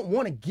 I don't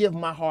want to give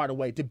my heart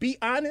away. To be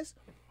honest,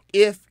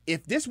 if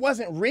this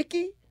wasn't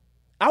Ricky,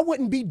 I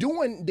wouldn't be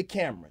doing the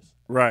cameras.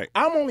 Right.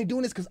 I'm only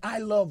doing this because I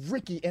love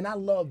Ricky and I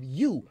love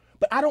you.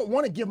 But I don't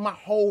want to give my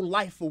whole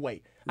life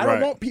away. I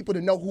don't want people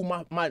to know who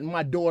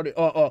my daughter,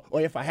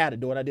 or if I had a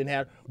daughter, I didn't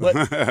have, but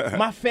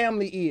my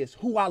family is,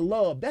 who I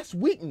love. That's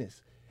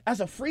weakness. As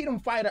a freedom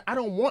fighter, I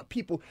don't want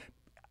people,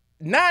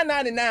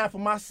 $9.99 for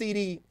my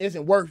CD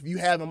isn't worth you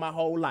having my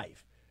whole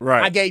life.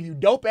 Right. I gave you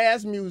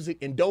dope-ass music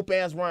and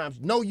dope-ass rhymes.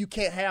 No, you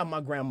can't have my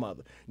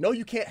grandmother. No,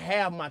 you can't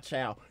have my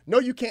child. No,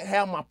 you can't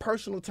have my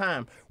personal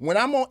time. When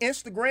I'm on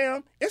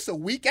Instagram, it's a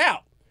week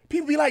out.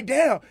 People be like,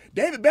 damn,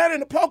 David Banner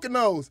in the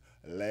Poconos.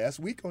 Last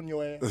week on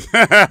your ass.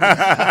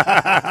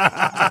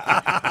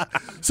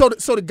 So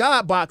the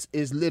God Box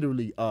is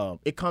literally,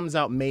 it comes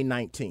out May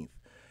 19th.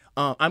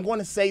 I'm going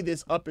to say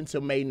this up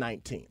until May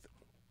 19th.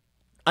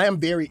 I am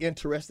very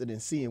interested in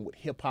seeing what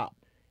hip-hop,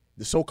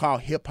 the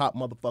so-called hip-hop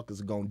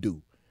motherfuckers are going to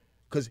do.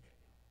 Because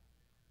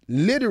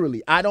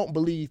literally, I don't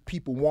believe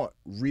people want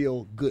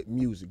real good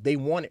music. They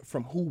want it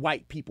from who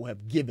white people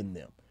have given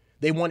them.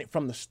 They want it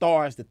from the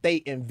stars that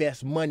they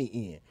invest money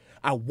in.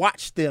 I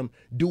watched them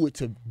do it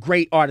to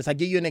great artists. I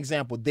give you an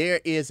example.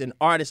 There is an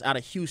artist out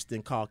of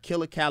Houston called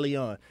Killer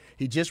Callion.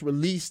 He just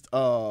released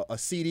a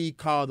CD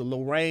called The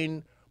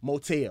Lorraine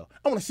Motel.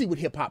 I want to see what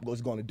hip-hop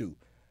is going to do.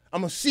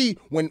 I'm going to see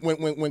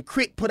when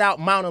Crit put out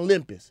Mount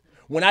Olympus.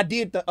 When I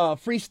did the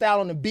freestyle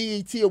on the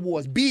BET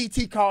Awards,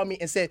 BET called me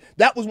and said,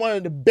 that was one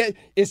of the best.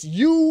 It's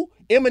you,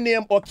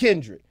 Eminem, or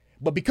Kendrick.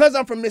 But because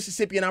I'm from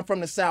Mississippi and I'm from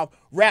the South,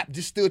 rap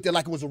just stood there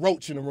like it was a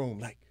roach in the room.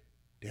 Like,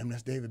 damn,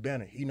 that's David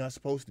Banner. He not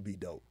supposed to be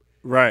dope.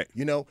 Right.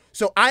 You know?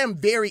 So I am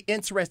very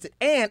interested.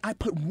 And I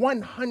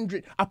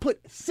put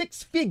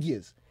 6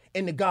 figures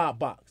in the God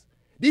Box.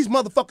 These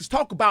motherfuckers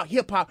talk about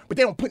hip-hop, but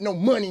they don't put no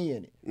money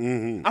in it.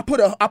 Mm-hmm.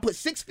 I put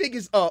 6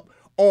 figures up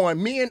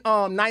on me and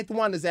Ninth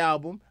Wonder's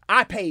album.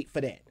 I paid for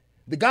that.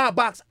 The God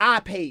Box, I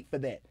paid for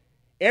that.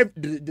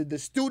 The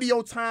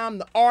studio time,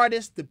 the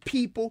artists, the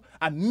people.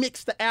 I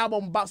mixed the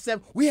album about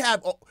 7. We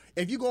have,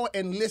 if you go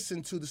and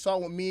listen to the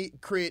song with me,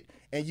 Crit,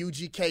 and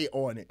UGK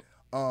on it,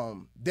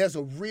 there's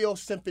a real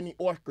symphony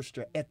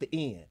orchestra at the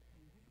end.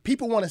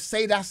 People want to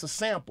say that's a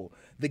sample.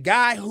 The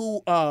guy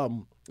who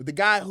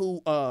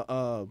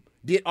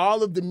did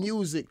all of the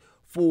music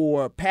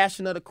for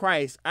Passion of the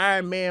Christ,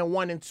 Iron Man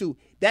 1 and 2,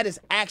 that is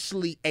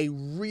actually a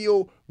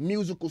real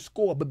musical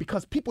score. But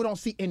because people don't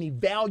see any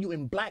value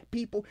in black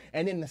people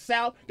and in the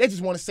South, they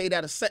just want to say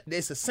that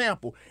it's a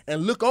sample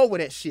and look over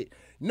that shit.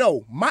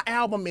 No, my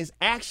album is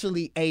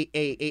actually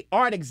a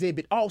art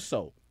exhibit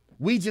also.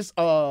 We just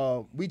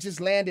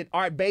landed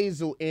Art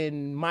Basel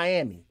in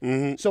Miami.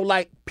 Mm-hmm. So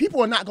like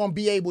people are not gonna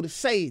be able to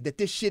say that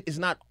this shit is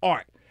not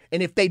art.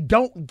 And if they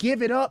don't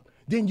give it up,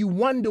 then you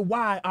wonder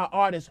why our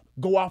artists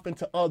go off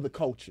into other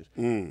cultures.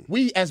 Mm.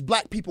 We as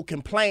black people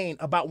complain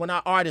about when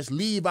our artists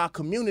leave our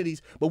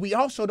communities, but we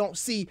also don't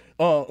see,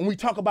 when we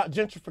talk about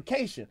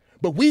gentrification,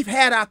 but we've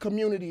had our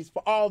communities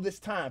for all this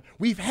time.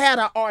 We've had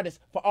our artists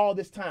for all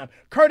this time.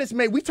 Curtis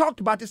May, we talked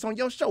about this on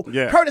your show.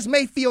 Yeah. Curtis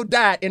Mayfield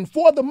died, and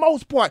for the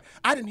most part,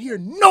 I didn't hear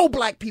no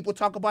black people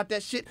talk about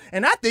that shit,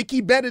 and I think he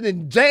better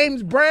than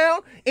James Brown,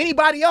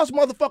 anybody else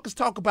motherfuckers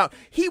talk about.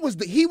 He was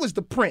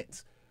the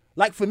Prince.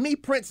 Like, for me,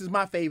 Prince is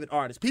my favorite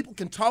artist. People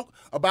can talk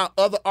about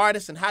other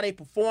artists and how they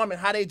perform and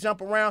how they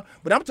jump around,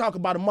 but I'm talking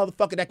about a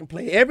motherfucker that can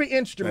play every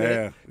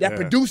instrument, that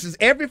produces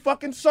every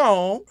fucking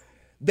song,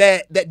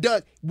 that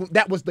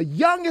was the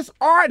youngest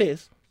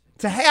artist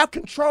to have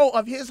control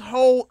of his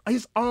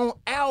own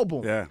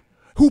album. Yeah.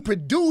 Who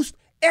produced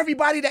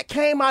everybody that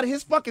came out of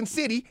his fucking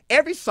city,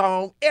 every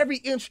song, every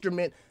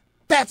instrument.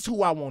 That's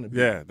who I want to be.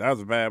 Yeah, that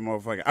was a bad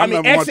motherfucker. I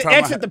mean,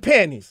 exit the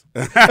panties.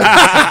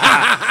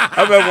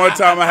 I remember one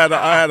time I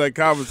had a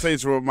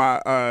conversation with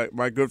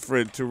my good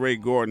friend Touré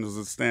Gordon, who's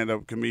a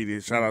stand-up comedian.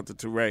 Shout out to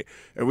Touré.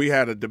 And we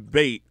had a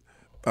debate.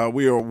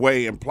 We were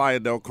away in Playa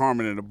del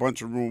Carmen in a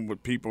bunch of room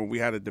with people, and we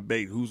had a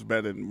debate who's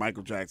better than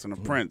Michael Jackson or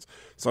Prince.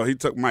 So he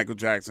took Michael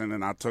Jackson,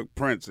 and I took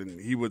Prince,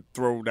 and he would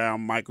throw down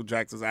Michael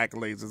Jackson's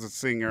accolades as a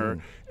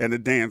singer and a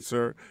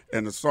dancer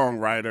and a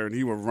songwriter, and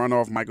he would run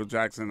off Michael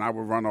Jackson, and I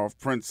would run off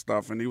Prince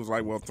stuff. And he was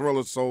like, well,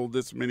 Thriller sold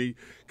this many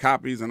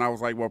copies, and I was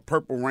like, well,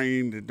 Purple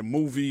Rain, the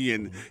movie,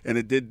 and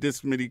it did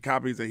this many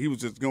copies, and he was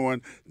just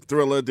going,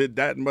 Thriller did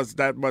that much,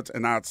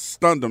 and I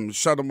stunned him,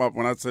 shut him up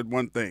when I said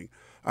one thing.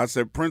 I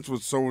said Prince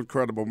was so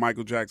incredible,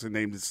 Michael Jackson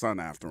named his son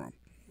after him.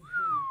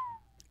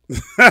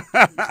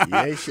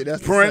 Yeah, shit,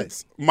 that's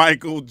Prince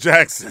Michael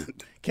Jackson.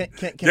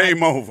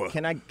 Game over.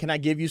 Can I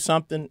give you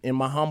something in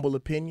my humble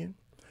opinion?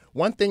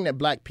 One thing that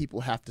black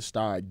people have to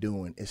start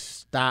doing is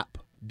stop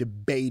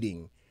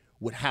debating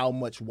with how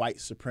much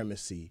white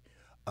supremacy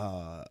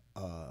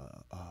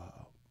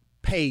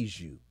pays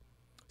you.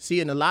 See,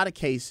 in a lot of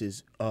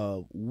cases,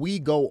 we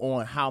go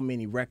on how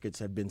many records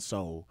have been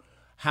sold.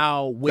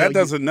 How well that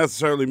doesn't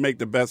necessarily make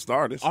the best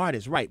artist.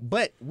 Right.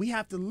 But we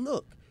have to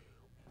look.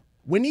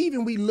 When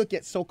even we look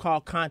at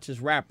so-called conscious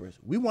rappers,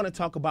 we want to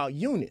talk about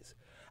units.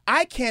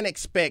 I can't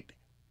expect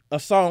a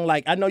song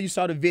like, I know you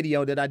saw the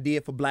video that I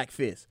did for Black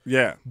Fist.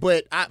 Yeah.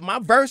 But my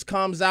verse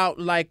comes out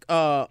like,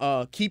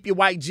 keep your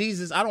white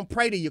Jesus, I don't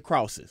pray to your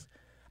crosses.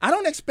 I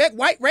don't expect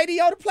white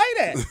radio to play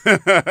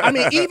that. I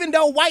mean, even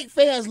though white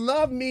fans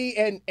love me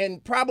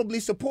and probably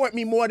support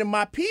me more than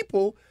my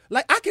people,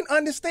 like, I can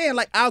understand.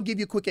 Like, I'll give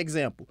you a quick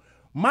example.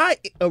 My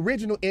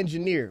original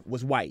engineer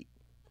was white,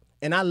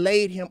 and I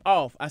laid him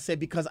off. I said,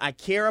 because I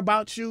care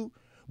about you,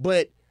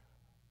 but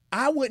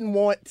I wouldn't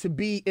want to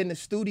be in the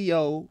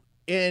studio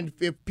and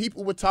if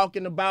people were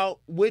talking about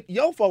what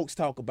your folks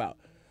talk about.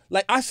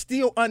 Like, I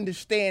still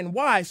understand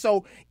why.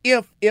 So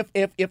if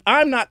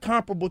I'm not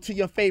comparable to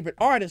your favorite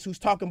artist who's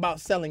talking about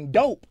selling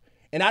dope,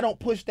 and I don't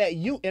push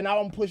and I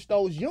don't push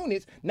those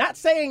units, not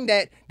saying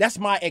that that's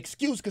my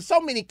excuse, because so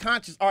many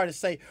conscious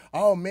artists say,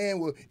 oh man,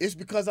 well, it's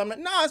because I'm not.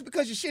 No, it's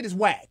because your shit is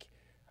whack.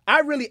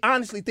 I really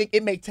honestly think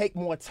it may take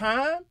more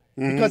time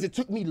because it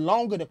took me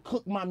longer to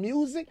cook my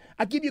music.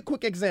 I'll give you a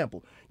quick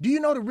example. Do you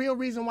know the real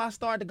reason why I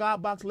started the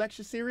God Box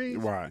lecture series?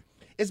 Why?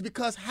 It's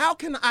because how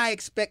can I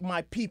expect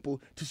my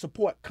people to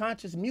support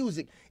conscious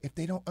music if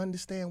they don't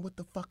understand what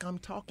the fuck I'm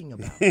talking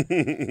about?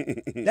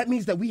 That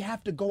means that we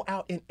have to go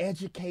out and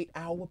educate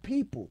our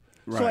people.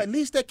 Right. So at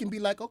least they can be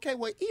like, okay,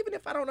 well, even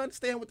if I don't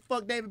understand what the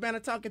fuck David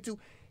Banner talking to,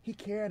 he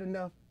cared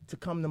enough to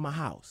come to my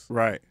house.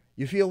 Right.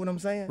 You feel what I'm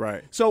saying?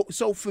 Right. So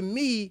for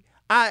me,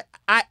 I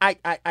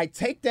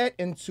take that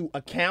into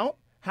account,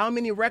 how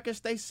many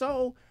records they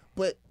sold,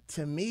 but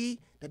to me,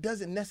 that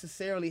doesn't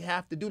necessarily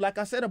have to do, like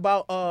I said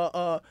about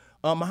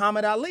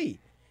Muhammad Ali.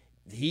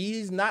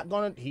 He's not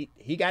gonna.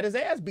 He got his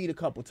ass beat a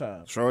couple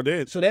times. Sure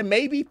did. So there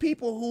may be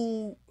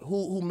people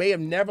who may have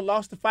never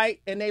lost a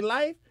fight in their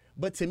life,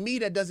 but to me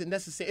that doesn't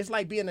necessarily. It's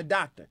like being a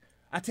doctor.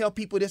 I tell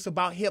people this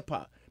about hip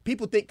hop.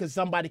 People think because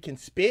somebody can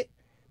spit,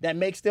 that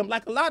makes them,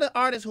 like a lot of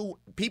artists who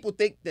people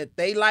think that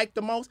they like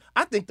the most.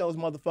 I think those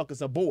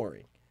motherfuckers are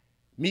boring.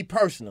 Me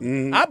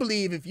personally, I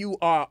believe if you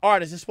are an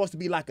artist, it's supposed to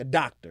be like a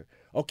doctor.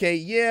 Okay,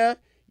 yeah,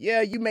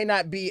 you may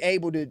not be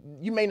able to,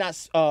 you may not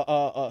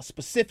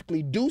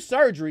specifically do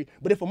surgery,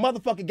 but if a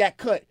motherfucker got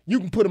cut, you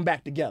can put them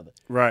back together.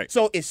 Right.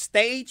 So it's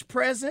stage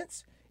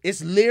presence,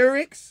 it's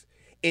lyrics,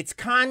 it's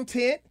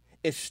content,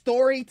 it's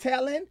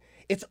storytelling.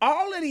 It's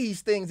all of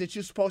these things that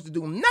you're supposed to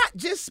do, not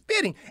just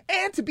spitting,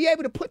 and to be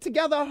able to put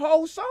together a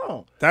whole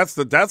song. That's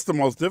the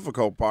most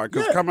difficult part,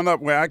 because coming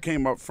up where I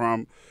came up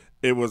from,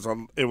 it was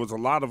a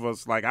lot of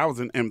us. Like, I was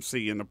an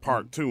MC in the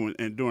park too,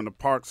 and doing the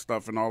park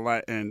stuff and all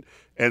that,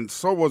 and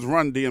so was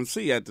Run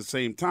DMC at the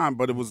same time.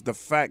 But it was the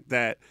fact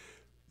that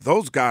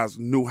those guys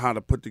knew how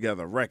to put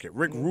together a record.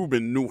 Rick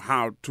Rubin knew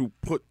how to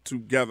put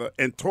together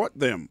and taught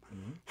them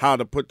how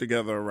to put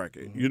together a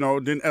record. You know,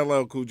 then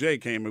LL Cool J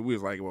came and we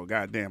was like, well,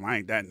 goddamn, I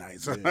ain't that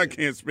nice. I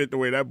can't spit the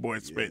way that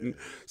boy's spitting.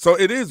 So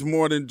it is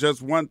more than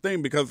just one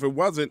thing, because if it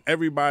wasn't,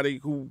 everybody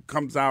who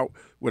comes out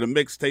with a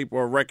mixtape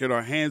or a record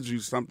or hands you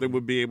something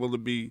would be able to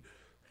be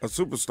a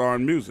superstar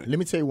in music. Let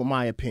me tell you what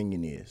my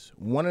opinion is.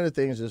 One of the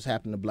things that's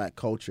happened to black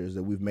culture is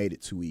that we've made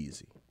it too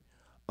easy.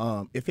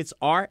 If it's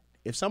art,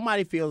 if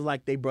somebody feels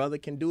like their brother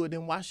can do it,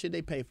 then why should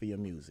they pay for your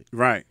music?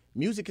 Right.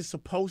 Music is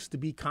supposed to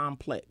be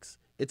complex.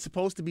 It's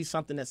supposed to be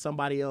something that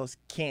somebody else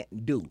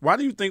can't do. Why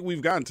do you think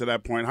we've gotten to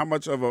that point? How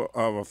much of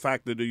a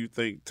factor do you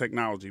think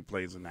technology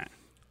plays in that?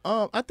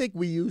 I think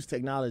we use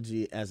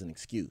technology as an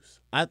excuse.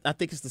 I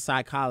think it's the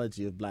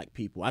psychology of black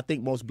people. I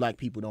think most black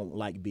people don't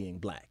like being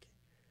black.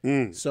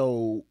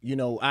 So,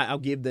 I'll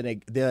give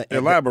the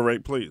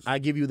Elaborate, please. I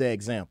give you the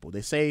example.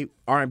 They say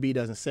R&B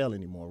doesn't sell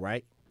anymore,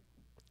 right?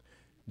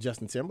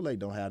 Justin Timberlake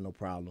don't have no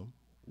problem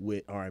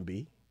with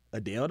R&B.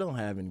 Adele don't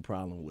have any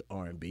problem with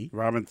R&B.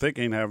 Robin Thicke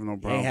ain't having no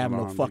problem. Ain't having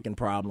no R&B. fucking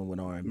problem with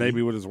R&B.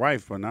 Maybe with his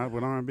wife, but not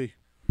with R&B.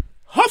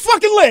 Her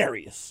fucking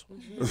hilarious.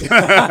 You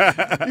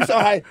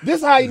saw this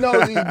is how he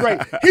knows he's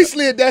great. He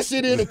slid that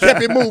shit in and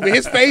kept it moving.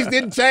 His face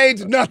didn't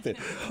change, nothing.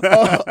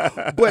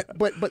 But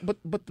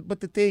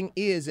the thing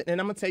is, and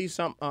I'm gonna tell you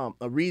something.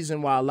 A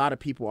reason why a lot of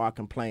people are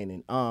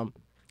complaining. I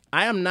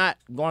am not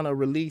gonna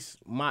release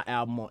my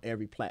album on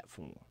every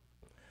platform.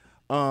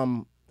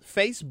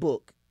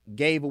 Facebook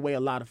gave away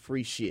a lot of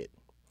free shit.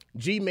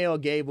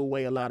 Gmail gave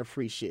away a lot of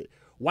free shit.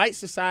 White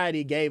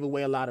society gave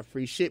away a lot of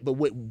free shit, but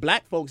what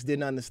black folks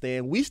didn't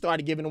understand, we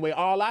started giving away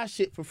all our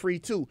shit for free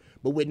too,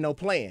 but with no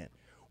plan.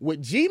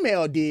 What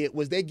Gmail did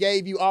was they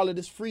gave you all of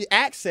this free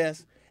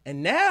access,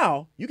 and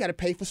now you got to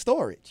pay for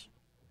storage.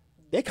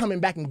 They're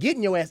coming back and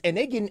getting your ass, and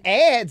they getting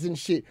ads and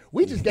shit.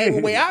 We just gave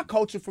away our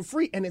culture for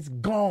free, and it's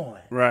gone.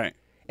 Right.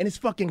 And it's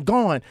fucking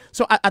gone.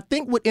 So I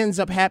think what ends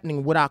up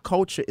happening with our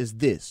culture is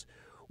this.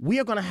 We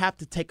are going to have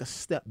to take a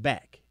step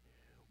back.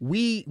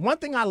 One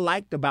thing I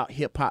liked about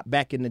hip hop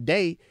back in the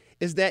day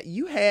is that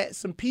you had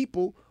some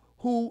people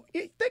who,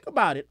 think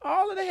about it,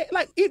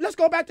 let's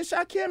go back to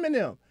Shaquem and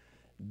them.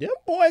 Them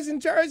boys in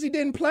Jersey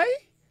didn't play.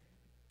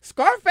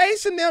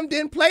 Scarface and them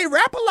didn't play.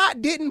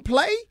 Rap-A-Lot didn't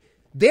play.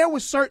 There were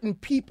certain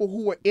people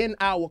who were in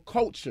our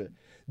culture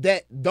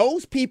that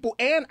those people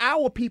and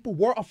our people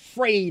were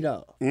afraid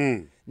of.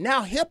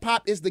 Now hip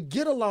hop is the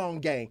get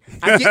along gang.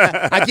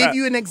 I give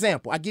you an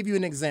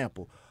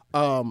example.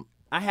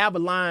 I have a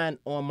line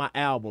on my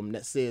album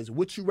that says,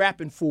 "What you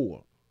rapping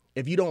for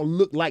if you don't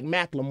look like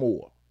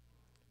Macklemore?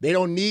 They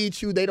don't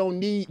need you. They don't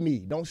need me.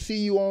 Don't see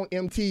you on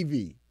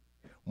MTV.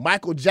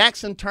 Michael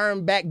Jackson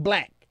turned back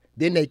black.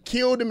 Then they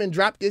killed him and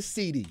dropped this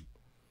CD."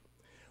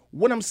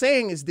 What I'm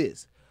saying is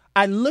this.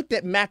 I looked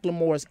at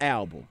Macklemore's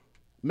album.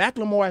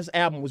 Macklemore's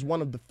album was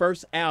one of the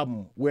first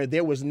albums where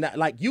there was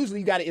not,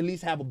 usually you got to at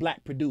least have a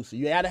black producer.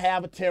 You had to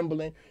have a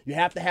Timbaland. You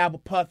have to have a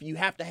Puffy. You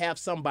have to have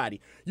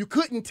somebody. You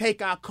couldn't take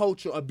our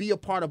culture or be a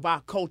part of our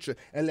culture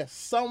unless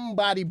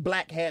somebody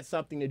black had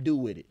something to do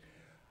with it.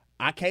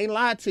 I can't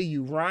lie to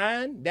you.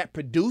 Ryan, that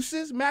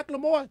produces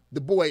Macklemore,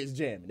 the boy is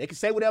jamming. They can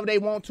say whatever they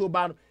want to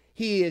about him.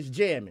 He is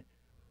jamming.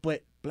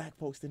 But black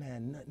folks didn't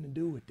have nothing to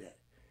do with that.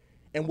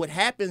 And what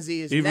happens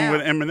is Even now,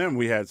 with Eminem,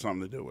 we had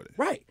something to do with it.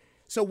 Right.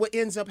 So what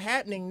ends up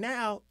happening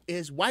now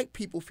is white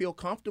people feel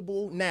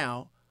comfortable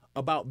now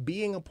about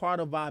being a part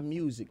of our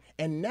music.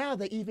 And now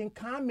they even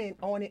comment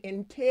on it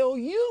and tell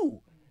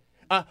you.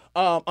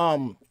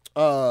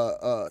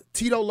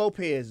 Tito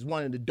Lopez is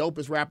one of the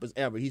dopest rappers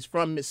ever. He's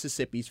from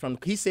Mississippi.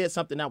 He said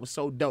something that was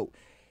so dope.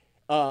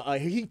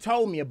 He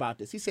told me about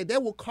this. He said, they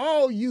will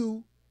call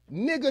you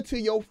nigga to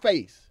your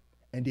face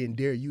and then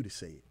dare you to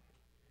say it.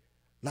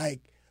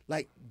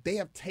 Like they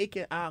have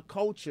taken our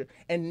culture,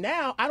 and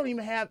now I don't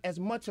even have as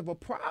much of a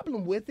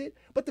problem with it,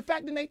 but the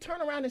fact that they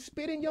turn around and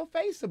spit in your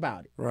face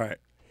about it. Right.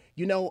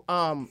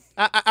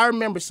 I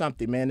remember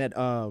something, man, that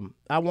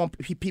I want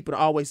people to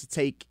always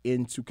take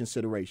into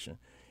consideration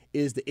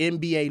is the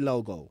NBA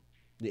logo.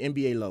 The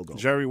NBA logo.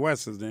 Jerry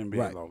West is the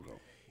NBA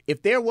logo.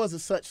 If there was a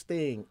such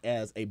thing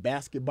as a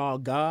basketball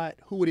god,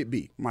 who would it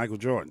be? Michael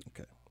Jordan.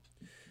 Okay.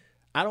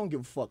 I don't give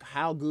a fuck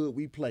how good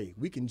we play.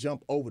 We can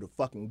jump over the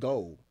fucking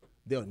goal.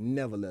 They'll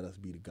never let us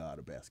be the god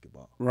of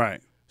basketball.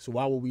 Right. So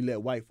why would we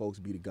let white folks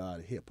be the god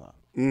of hip hop?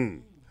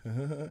 And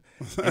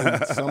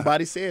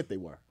somebody said they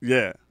were.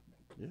 Yeah,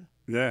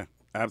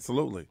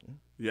 absolutely.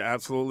 You're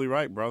absolutely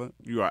right, brother.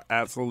 You are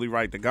absolutely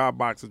right. The God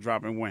Box is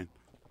dropping when?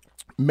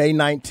 May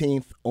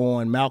 19th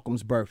on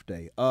Malcolm's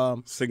birthday.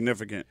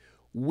 Significant.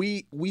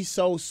 We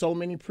sold so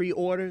many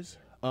pre-orders.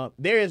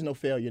 There is no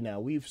failure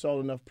now. We've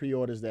sold enough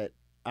pre-orders that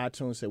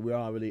iTunes said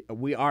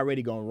we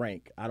already gonna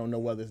rank. I don't know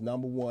whether it's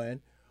number 1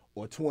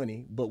 or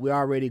 20, but we're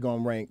already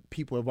going to rank.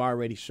 People have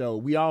already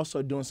showed. We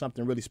also doing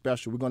something really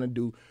special. We're going to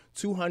do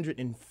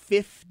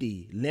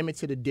 250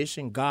 limited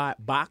edition God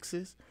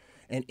boxes,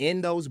 and in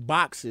those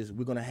boxes,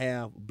 we're going to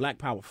have Black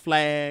Power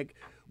flag.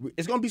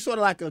 It's going to be sort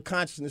of like a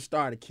consciousness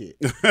starter kit.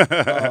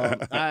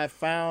 I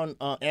found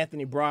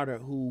Anthony Broder,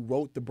 who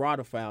wrote the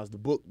Broder Files, the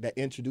book that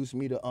introduced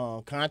me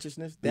to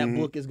consciousness. That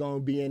book is going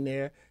to be in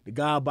there. The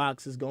God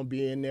Box is going to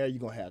be in there. You're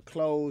going to have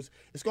clothes.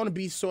 It's going to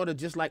be sort of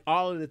just like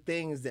all of the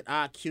things that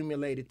I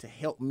accumulated to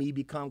help me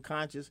become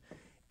conscious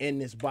in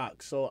this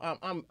box. So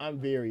I'm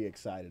very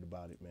excited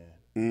about it,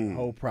 man. The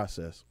whole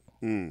process.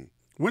 When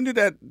did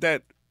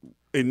that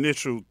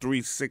initial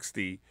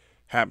 360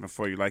 happen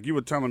for you? Like you were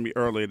telling me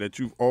earlier that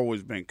you've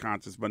always been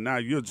conscious, but now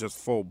you're just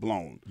full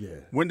blown. Yeah.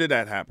 When did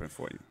that happen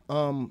for you?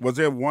 Was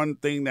there one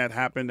thing that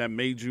happened that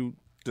made you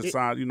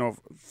decide,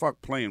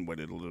 fuck playing with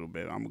it a little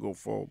bit, I'm gonna go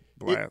full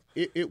blast?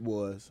 It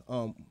was.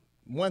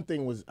 One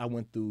thing was I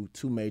went through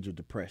 2 major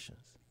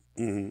depressions.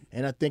 And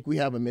I think we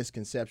have a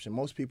misconception.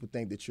 Most people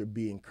think that you're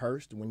being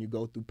cursed when you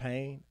go through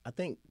pain. I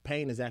think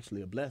pain is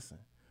actually a blessing.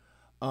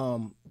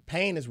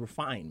 Pain is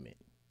refinement.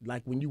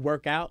 Like when you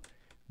work out,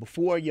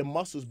 before your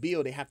muscles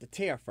build, they have to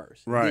tear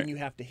first. Right. Then you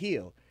have to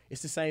heal.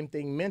 It's the same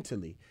thing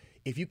mentally.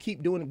 If you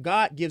keep doing it,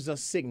 God gives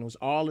us signals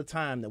all the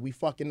time that we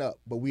fucking up,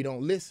 but we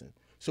don't listen.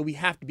 So we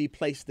have to be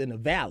placed in a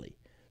valley.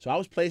 So I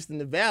was placed in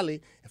the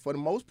valley, and for the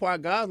most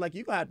part, God's like,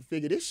 you got to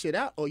figure this shit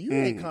out, or you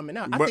ain't coming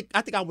out.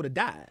 I think I would have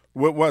died.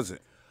 What was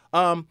it?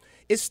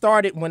 It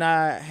started when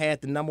I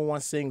had the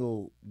 #1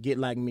 single, Get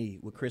Like Me,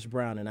 with Chris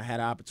Brown, and I had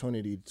an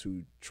opportunity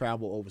to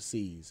travel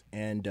overseas.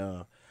 And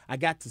I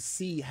got to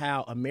see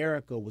how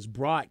America was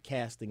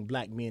broadcasting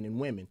black men and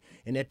women.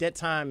 And at that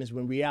time is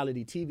when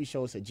reality TV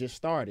shows had just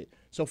started.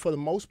 So for the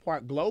most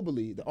part,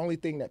 globally, the only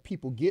thing that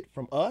people get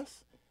from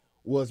us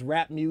was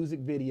rap music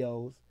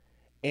videos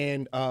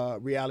and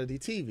reality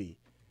TV.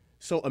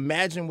 So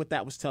imagine what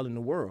that was telling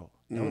the world.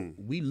 You know,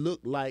 we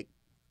look like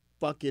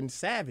fucking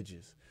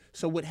savages.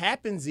 So what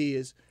happens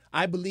is,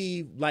 I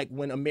believe, like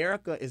when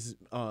America is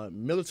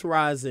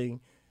militarizing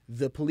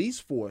the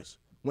police force,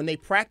 when they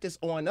practice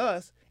on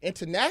us,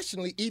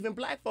 internationally, even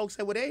black folks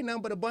say, well, they ain't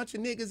nothing but a bunch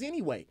of niggas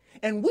anyway.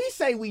 And we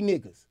say we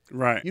niggas.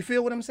 Right. You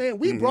feel what I'm saying?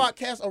 We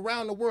broadcast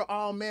around the world,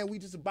 oh man, we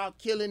just about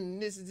killing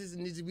and this and this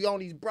and this. We on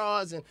these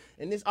bras and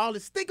this, all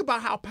this. Think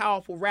about how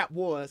powerful rap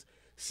was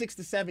 6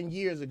 to 7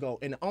 years ago.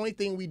 And the only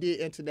thing we did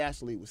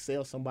internationally was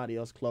sell somebody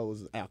else's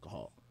clothes and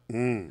alcohol.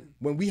 When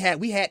we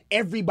had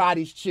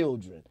everybody's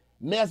children,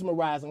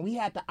 mesmerizing. We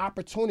had the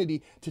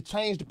opportunity to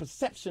change the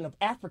perception of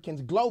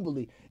Africans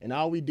globally, and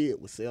all we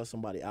did was sell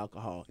somebody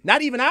alcohol.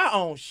 Not even our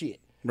own shit.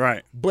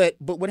 Right. But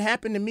what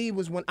happened to me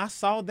was when I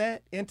saw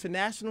that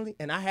internationally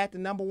and I had the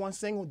 #1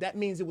 single, that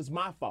means it was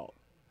my fault.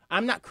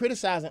 I'm not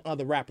criticizing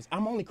other rappers.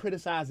 I'm only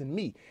criticizing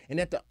me. And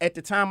at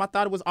the time, I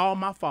thought it was all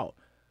my fault.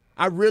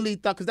 I really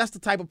thought, because that's the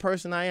type of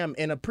person I am.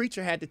 And a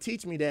preacher had to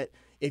teach me that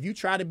if you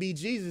try to be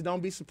Jesus,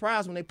 don't be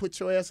surprised when they put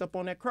your ass up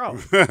on that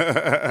cross.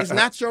 It's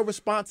not your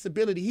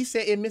responsibility. He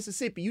said in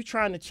Mississippi, you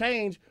trying to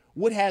change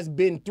what has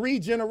been 3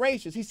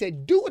 generations. He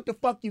said, do what the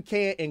fuck you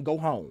can and go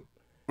home.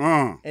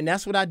 And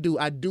that's what I do.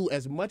 I do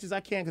as much as I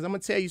can, because I'm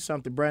going to tell you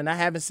something, bro, and I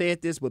haven't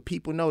said this, but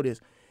people know this.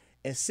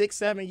 In 6,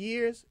 7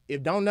 years,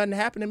 if don't nothing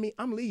happen to me,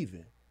 I'm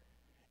leaving.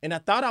 And I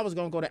thought I was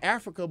going to go to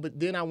Africa, but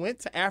then I went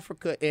to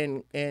Africa,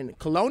 and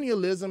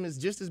colonialism is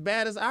just as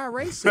bad as our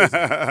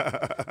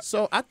racism.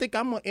 So I think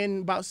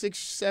in about 6,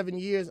 7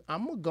 years,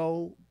 I'm going to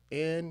go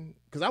in,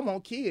 because I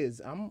want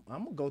kids. I'm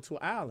going to go to an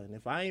island.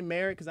 If I ain't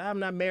married, because I'm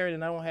not married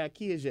and I don't have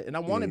kids yet, and I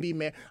want to be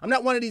married. I'm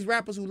not one of these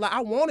rappers who lie.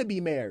 I want to be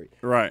married.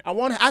 Right.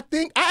 I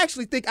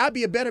actually think I'd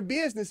be a better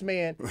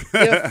businessman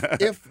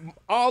if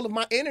all of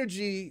my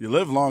energy. You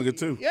live longer,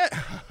 too. Yeah.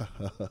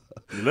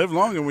 You live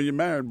longer when you're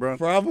married, bro.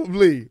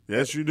 Probably.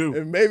 Yes, you do.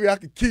 And maybe I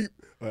could keep.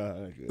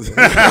 But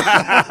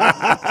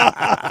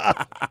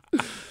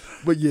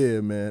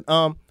yeah, man.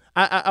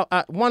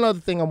 I one other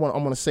thing I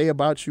want to say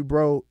about you,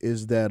 bro,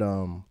 is that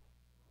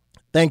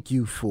thank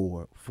you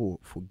for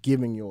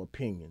giving your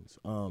opinions.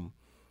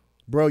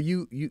 Bro,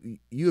 you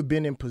have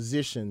been in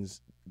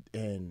positions,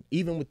 and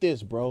even with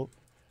this, bro.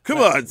 Come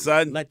on,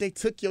 son. Like they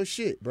took your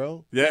shit,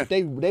 bro. Yeah. Like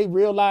they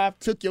real life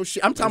took your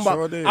shit. I'm talking They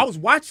sure about. did. I was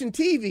watching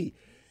TV.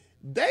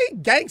 They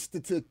gangster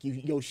took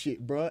your shit,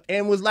 bro,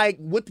 and was like,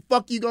 what the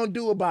fuck you gonna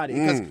do about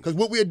it? Because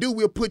what we'll do,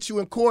 we'll put you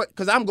in court,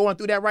 because I'm going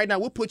through that right now.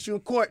 We'll put you in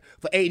court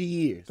for 80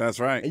 years. That's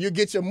right. And you'll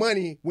get your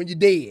money when you're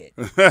dead.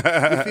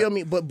 You feel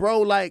me? But,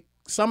 bro, like,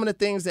 some of the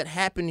things that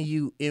happen to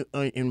you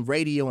in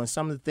radio and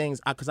some of the things,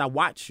 because I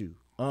watch you,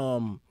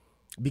 I'll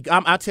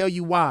tell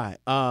you why.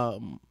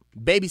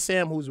 Baby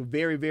Sam, who's a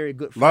very, very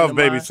good friend of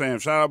Baby mine, Sam.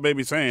 Shout out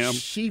Baby Sam.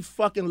 she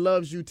fucking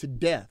loves you to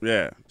death.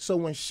 Yeah. So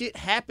when shit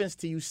happens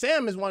to you,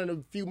 Sam is one of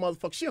the few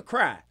motherfuckers, she'll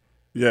cry.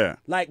 Yeah.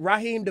 Like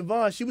Raheem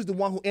Devon, she was the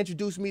one who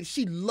introduced me.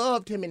 She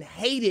loved him and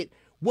hated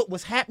what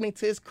was happening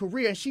to his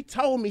career. And she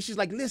told me, she's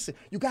like, listen,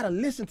 you got to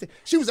listen to,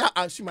 she was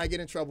out, she might get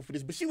in trouble for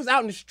this, but she was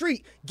out in the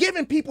street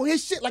giving people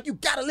his shit, like, you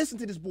got to listen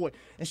to this boy.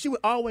 And she would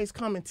always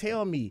come and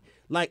tell me,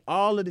 like,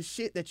 all of the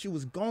shit that you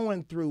was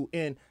going through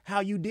and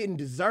how you didn't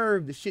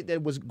deserve the shit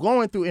that was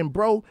going through. And,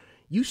 bro,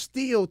 you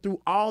still, through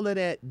all of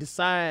that,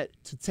 decide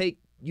to take,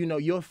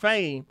 your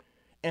fame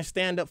and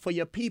stand up for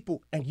your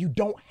people. And you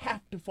don't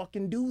have to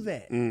fucking do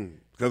that.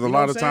 Because a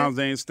lot of times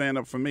they ain't stand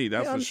up for me,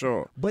 that's for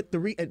sure. But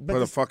Put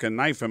a fucking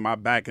knife in my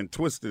back and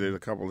twisted it a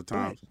couple of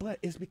times. But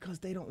it's because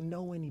they don't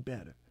know any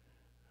better.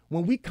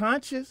 When we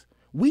conscious,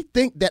 we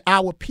think that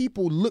our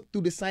people look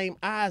through the same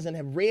eyes and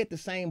have read the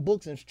same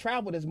books and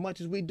traveled as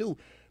much as we do.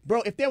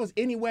 Bro, if there was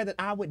anywhere that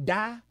I would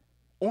die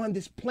on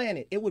this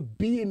planet, it would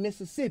be in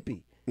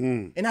Mississippi.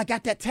 And I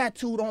got that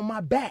tattooed on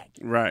my back.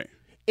 Right.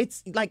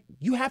 It's like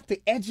you have to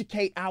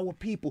educate our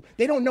people.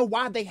 They don't know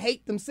why they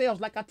hate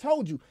themselves. Like I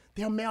told you,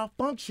 they're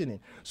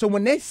malfunctioning. So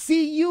when they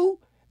see you,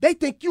 they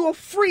think you're a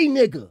free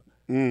nigga.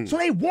 So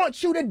they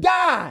want you to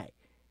die.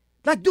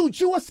 Like, dude,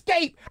 you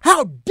escape.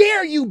 How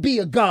dare you be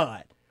a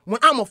god when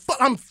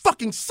I'm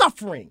fucking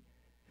suffering?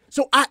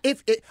 So I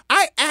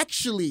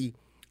actually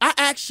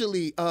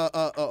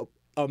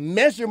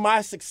measure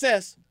my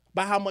success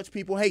by how much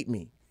people hate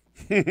me.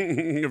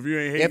 If you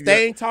ain't hating, If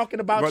they ain't talking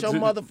about your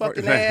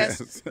motherfucking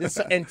ass,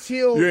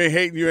 until you ain't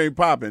hating, you ain't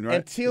popping, right?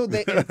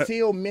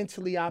 Until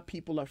mentally our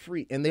people are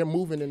free, and they're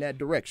moving in that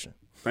direction.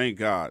 Thank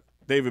God.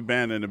 David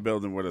Banner in the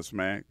building with us,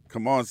 man.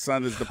 Come on,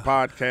 son, is the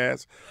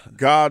podcast.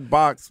 God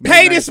Box.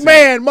 Pay this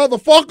man,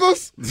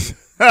 motherfuckers.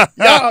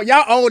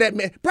 y'all owe that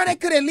man. Bro, they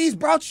could at least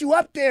brought you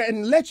up there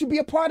and let you be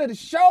a part of the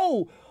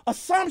show or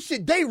some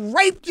shit. They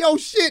raped your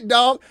shit,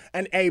 dog.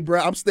 And, hey, bro,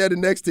 I'm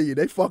standing next to you.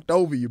 They fucked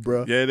over you,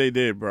 bro. Yeah, they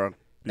did, bro.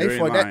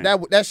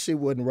 That shit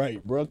wasn't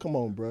right, bro. Come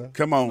on, bro.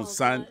 Come on,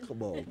 son.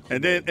 Come on.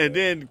 And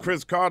then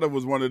Chris Carter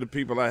was one of the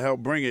people that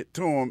helped bring it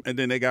to him, and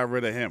then they got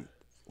rid of him.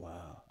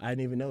 Wow. I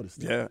didn't even notice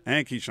that. Yeah,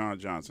 and Keyshawn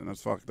Johnson.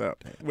 That's fucked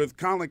up. With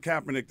Colin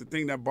Kaepernick, the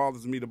thing that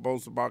bothers me the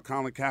most about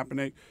Colin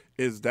Kaepernick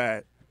is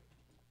that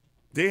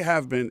there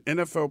have been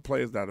NFL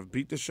players that have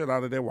beat the shit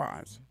out of their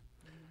wives.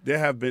 There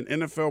have been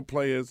NFL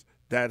players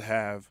that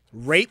have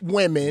raped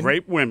women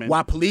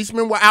while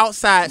policemen were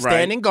outside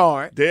standing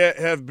guard. There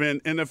have been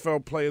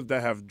NFL players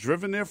that have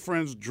driven their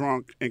friends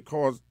drunk and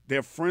caused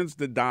their friends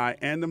to die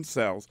and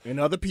themselves. And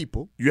other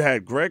people. You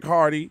had Greg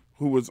Hardy,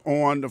 who was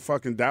on the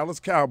fucking Dallas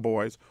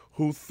Cowboys,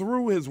 who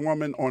threw his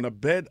woman on a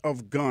bed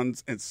of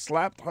guns and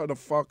slapped her the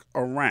fuck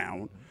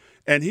around.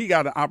 And he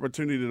got an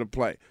opportunity to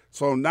play.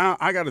 So now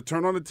I got to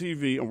turn on the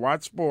TV and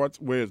watch sports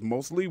where it's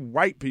mostly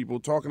white people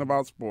talking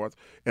about sports.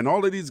 And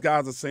all of these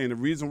guys are saying the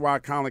reason why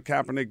Colin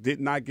Kaepernick did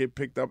not get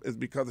picked up is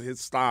because of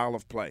his style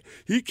of play.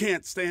 He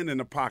can't stand in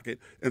the pocket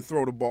and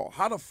throw the ball.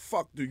 How the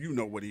fuck do you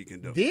know what he can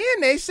do?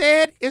 Then they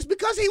said it's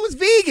because he was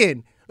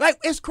vegan. Like,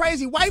 it's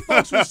crazy. White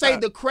folks would say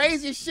the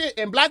craziest shit,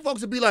 and black folks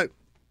would be like,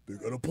 they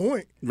got a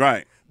point.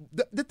 Right.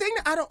 The thing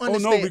that I don't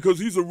understand. Oh, no, because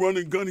he's a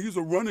running gun. He's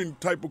a running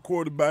type of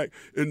quarterback,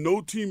 and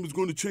no team is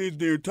going to change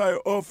their entire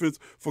offense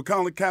for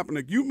Colin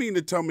Kaepernick. You mean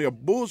to tell me a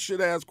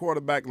bullshit-ass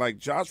quarterback like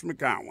Josh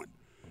McCown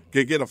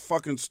can get a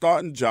fucking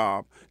starting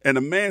job, and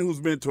a man who's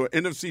been to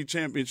an NFC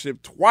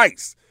championship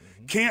twice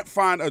can't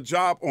find a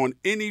job on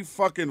any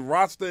fucking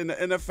roster in the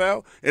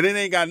NFL, and it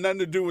ain't got nothing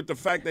to do with the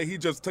fact that he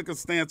just took a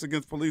stance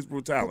against police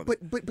brutality.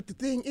 But the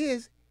thing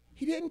is,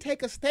 he didn't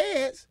take a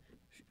stance.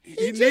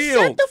 He just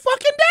kneeled. sat the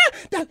fucking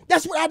down.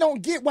 That's what I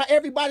don't get. Why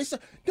everybody said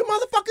the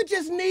motherfucker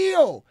just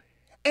kneel.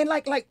 And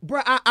like,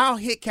 bro, I'll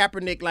hit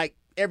Kaepernick like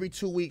every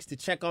 2 weeks to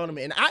check on him,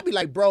 and I'd be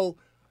like, bro,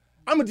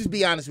 I'm gonna just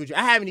be honest with you.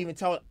 I haven't even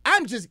told.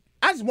 I just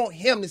want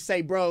him to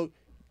say, bro,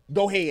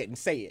 go ahead and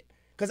say it,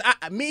 because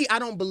I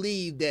don't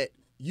believe that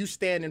you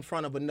stand in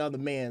front of another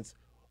man's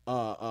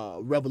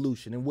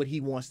revolution and what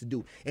he wants to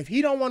do. If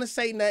he don't want to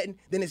say nothing,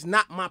 then it's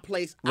not my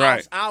place.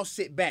 Right. I'll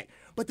sit back.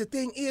 But the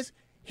thing is,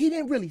 he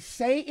didn't really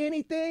say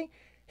anything.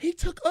 He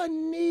took a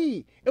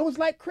knee. It was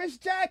like Chris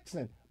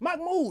Jackson,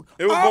 Mahmoud.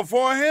 It was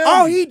before him.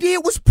 All he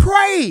did was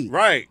pray.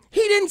 Right.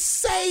 He didn't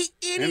say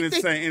anything. He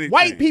didn't say anything.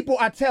 White people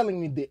are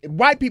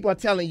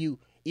telling you,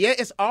 yeah,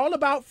 it's all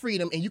about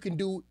freedom, and you can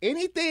do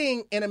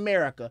anything in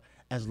America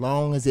as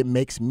long as it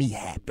makes me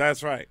happy.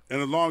 That's right.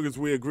 And as long as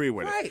we agree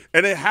with Right. it.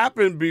 And it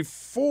happened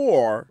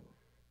before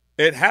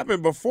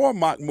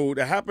Mahmoud.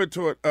 It happened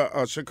to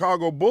a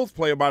Chicago Bulls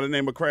player by the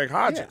name of Craig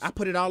Hodges. Yeah, I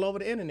put it all over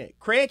the internet.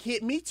 Craig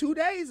hit me 2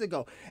 days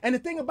ago. And the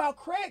thing about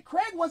Craig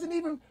wasn't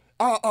even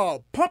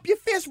pump your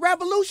fist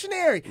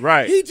revolutionary.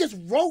 Right. He just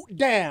wrote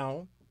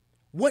down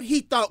what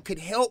he thought could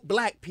help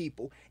black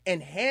people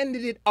and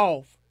handed it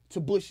off to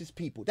Bush's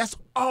people. That's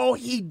all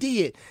he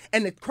did.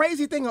 And the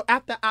crazy thing,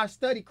 after I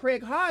studied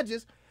Craig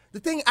Hodges, the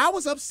thing I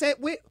was upset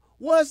with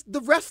was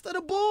the rest of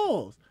the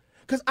Bulls.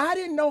 Because I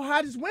didn't know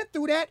Hodges went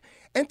through that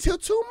until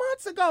 2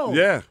 months ago.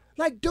 Yeah.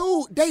 Like,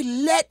 dude, they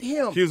let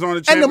him. He was on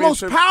the and the most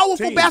championship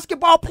powerful team.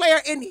 basketball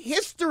player in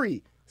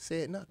history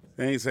said nothing.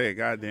 They ain't say a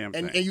goddamn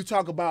thing. And you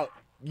talk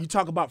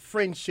about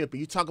friendship, and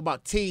you talk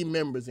about team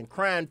members and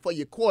crying for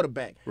your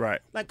quarterback. Right.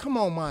 Like, come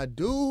on, my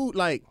dude.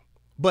 Like,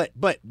 but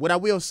what I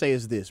will say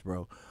is this,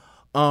 bro.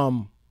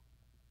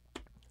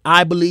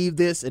 I believe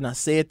this, and I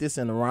said this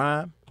in a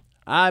rhyme.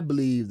 I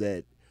believe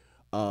that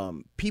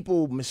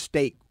people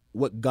mistake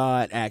what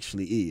God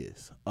actually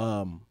is.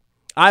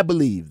 I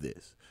believe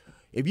this.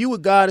 If you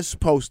with God, it's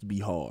supposed to be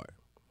hard.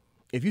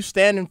 If you're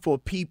standing for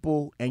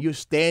people and you're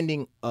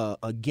standing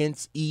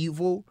against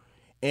evil,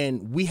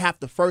 and we have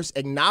to first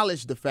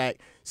acknowledge the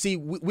fact, see,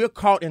 we're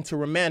caught into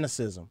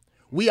romanticism.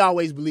 We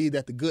always believe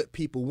that the good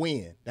people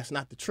win. That's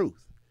not the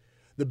truth.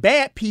 The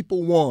bad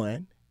people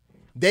won.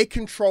 They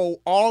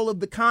control all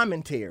of the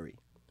commentary.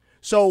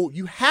 So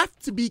you have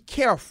to be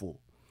careful.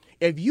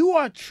 If you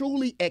are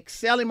truly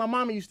excelling, my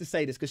mama used to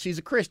say this because she's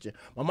a Christian.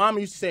 My mama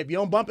used to say, if you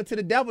don't bump into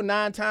the devil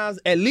 9 times,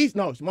 at least,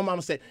 no, my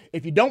mama said,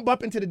 if you don't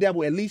bump into the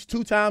devil at least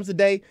 2 times a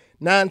day,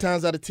 9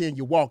 times out of 10,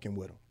 you're walking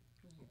with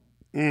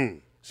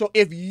him. So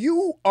if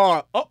you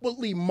are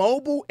upwardly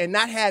mobile and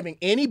not having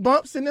any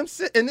bumps in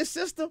this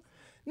system,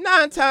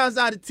 9 times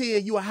out of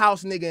 10, you a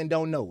house nigga and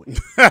don't know it.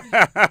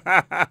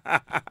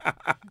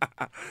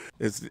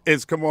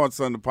 It's Come On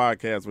Son, the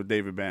podcast with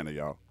David Banner,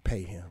 y'all.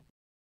 Pay him.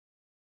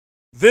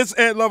 This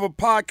Ed Lover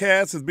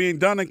podcast is being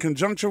done in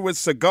conjunction with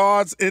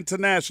Cigars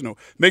International.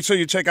 Make sure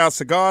you check out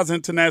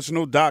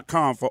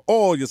cigarsinternational.com for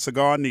all your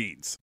cigar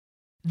needs.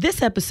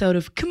 This episode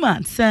of Come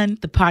On, Son,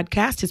 the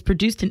podcast is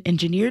produced and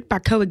engineered by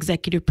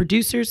co-executive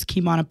producers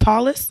Kimana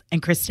Paulus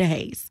and Krista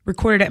Hayes.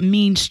 Recorded at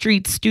Mean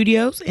Street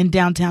Studios in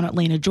downtown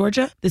Atlanta,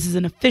 Georgia. This is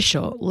an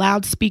official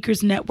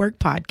Loudspeakers Network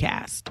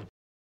podcast.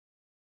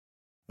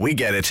 We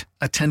get it.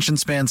 Attention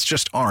spans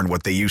just aren't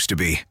what they used to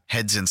be.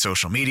 Heads in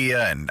social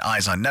media and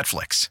eyes on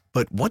Netflix.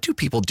 But what do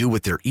people do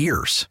with their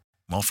ears?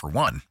 Well, for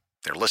one,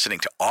 they're listening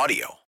to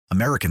audio.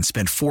 Americans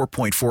spend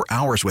 4.4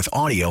 hours with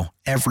audio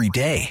every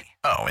day.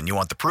 Oh, and you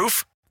want the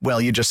proof?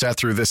 Well, you just sat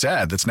through this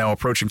ad that's now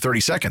approaching 30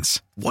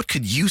 seconds. What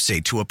could you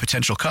say to a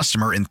potential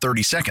customer in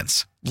 30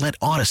 seconds? Let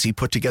Odyssey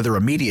put together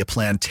a media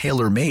plan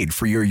tailor-made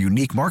for your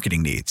unique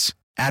marketing needs.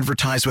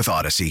 Advertise with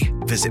Odyssey.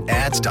 Visit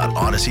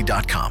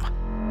ads.odyssey.com.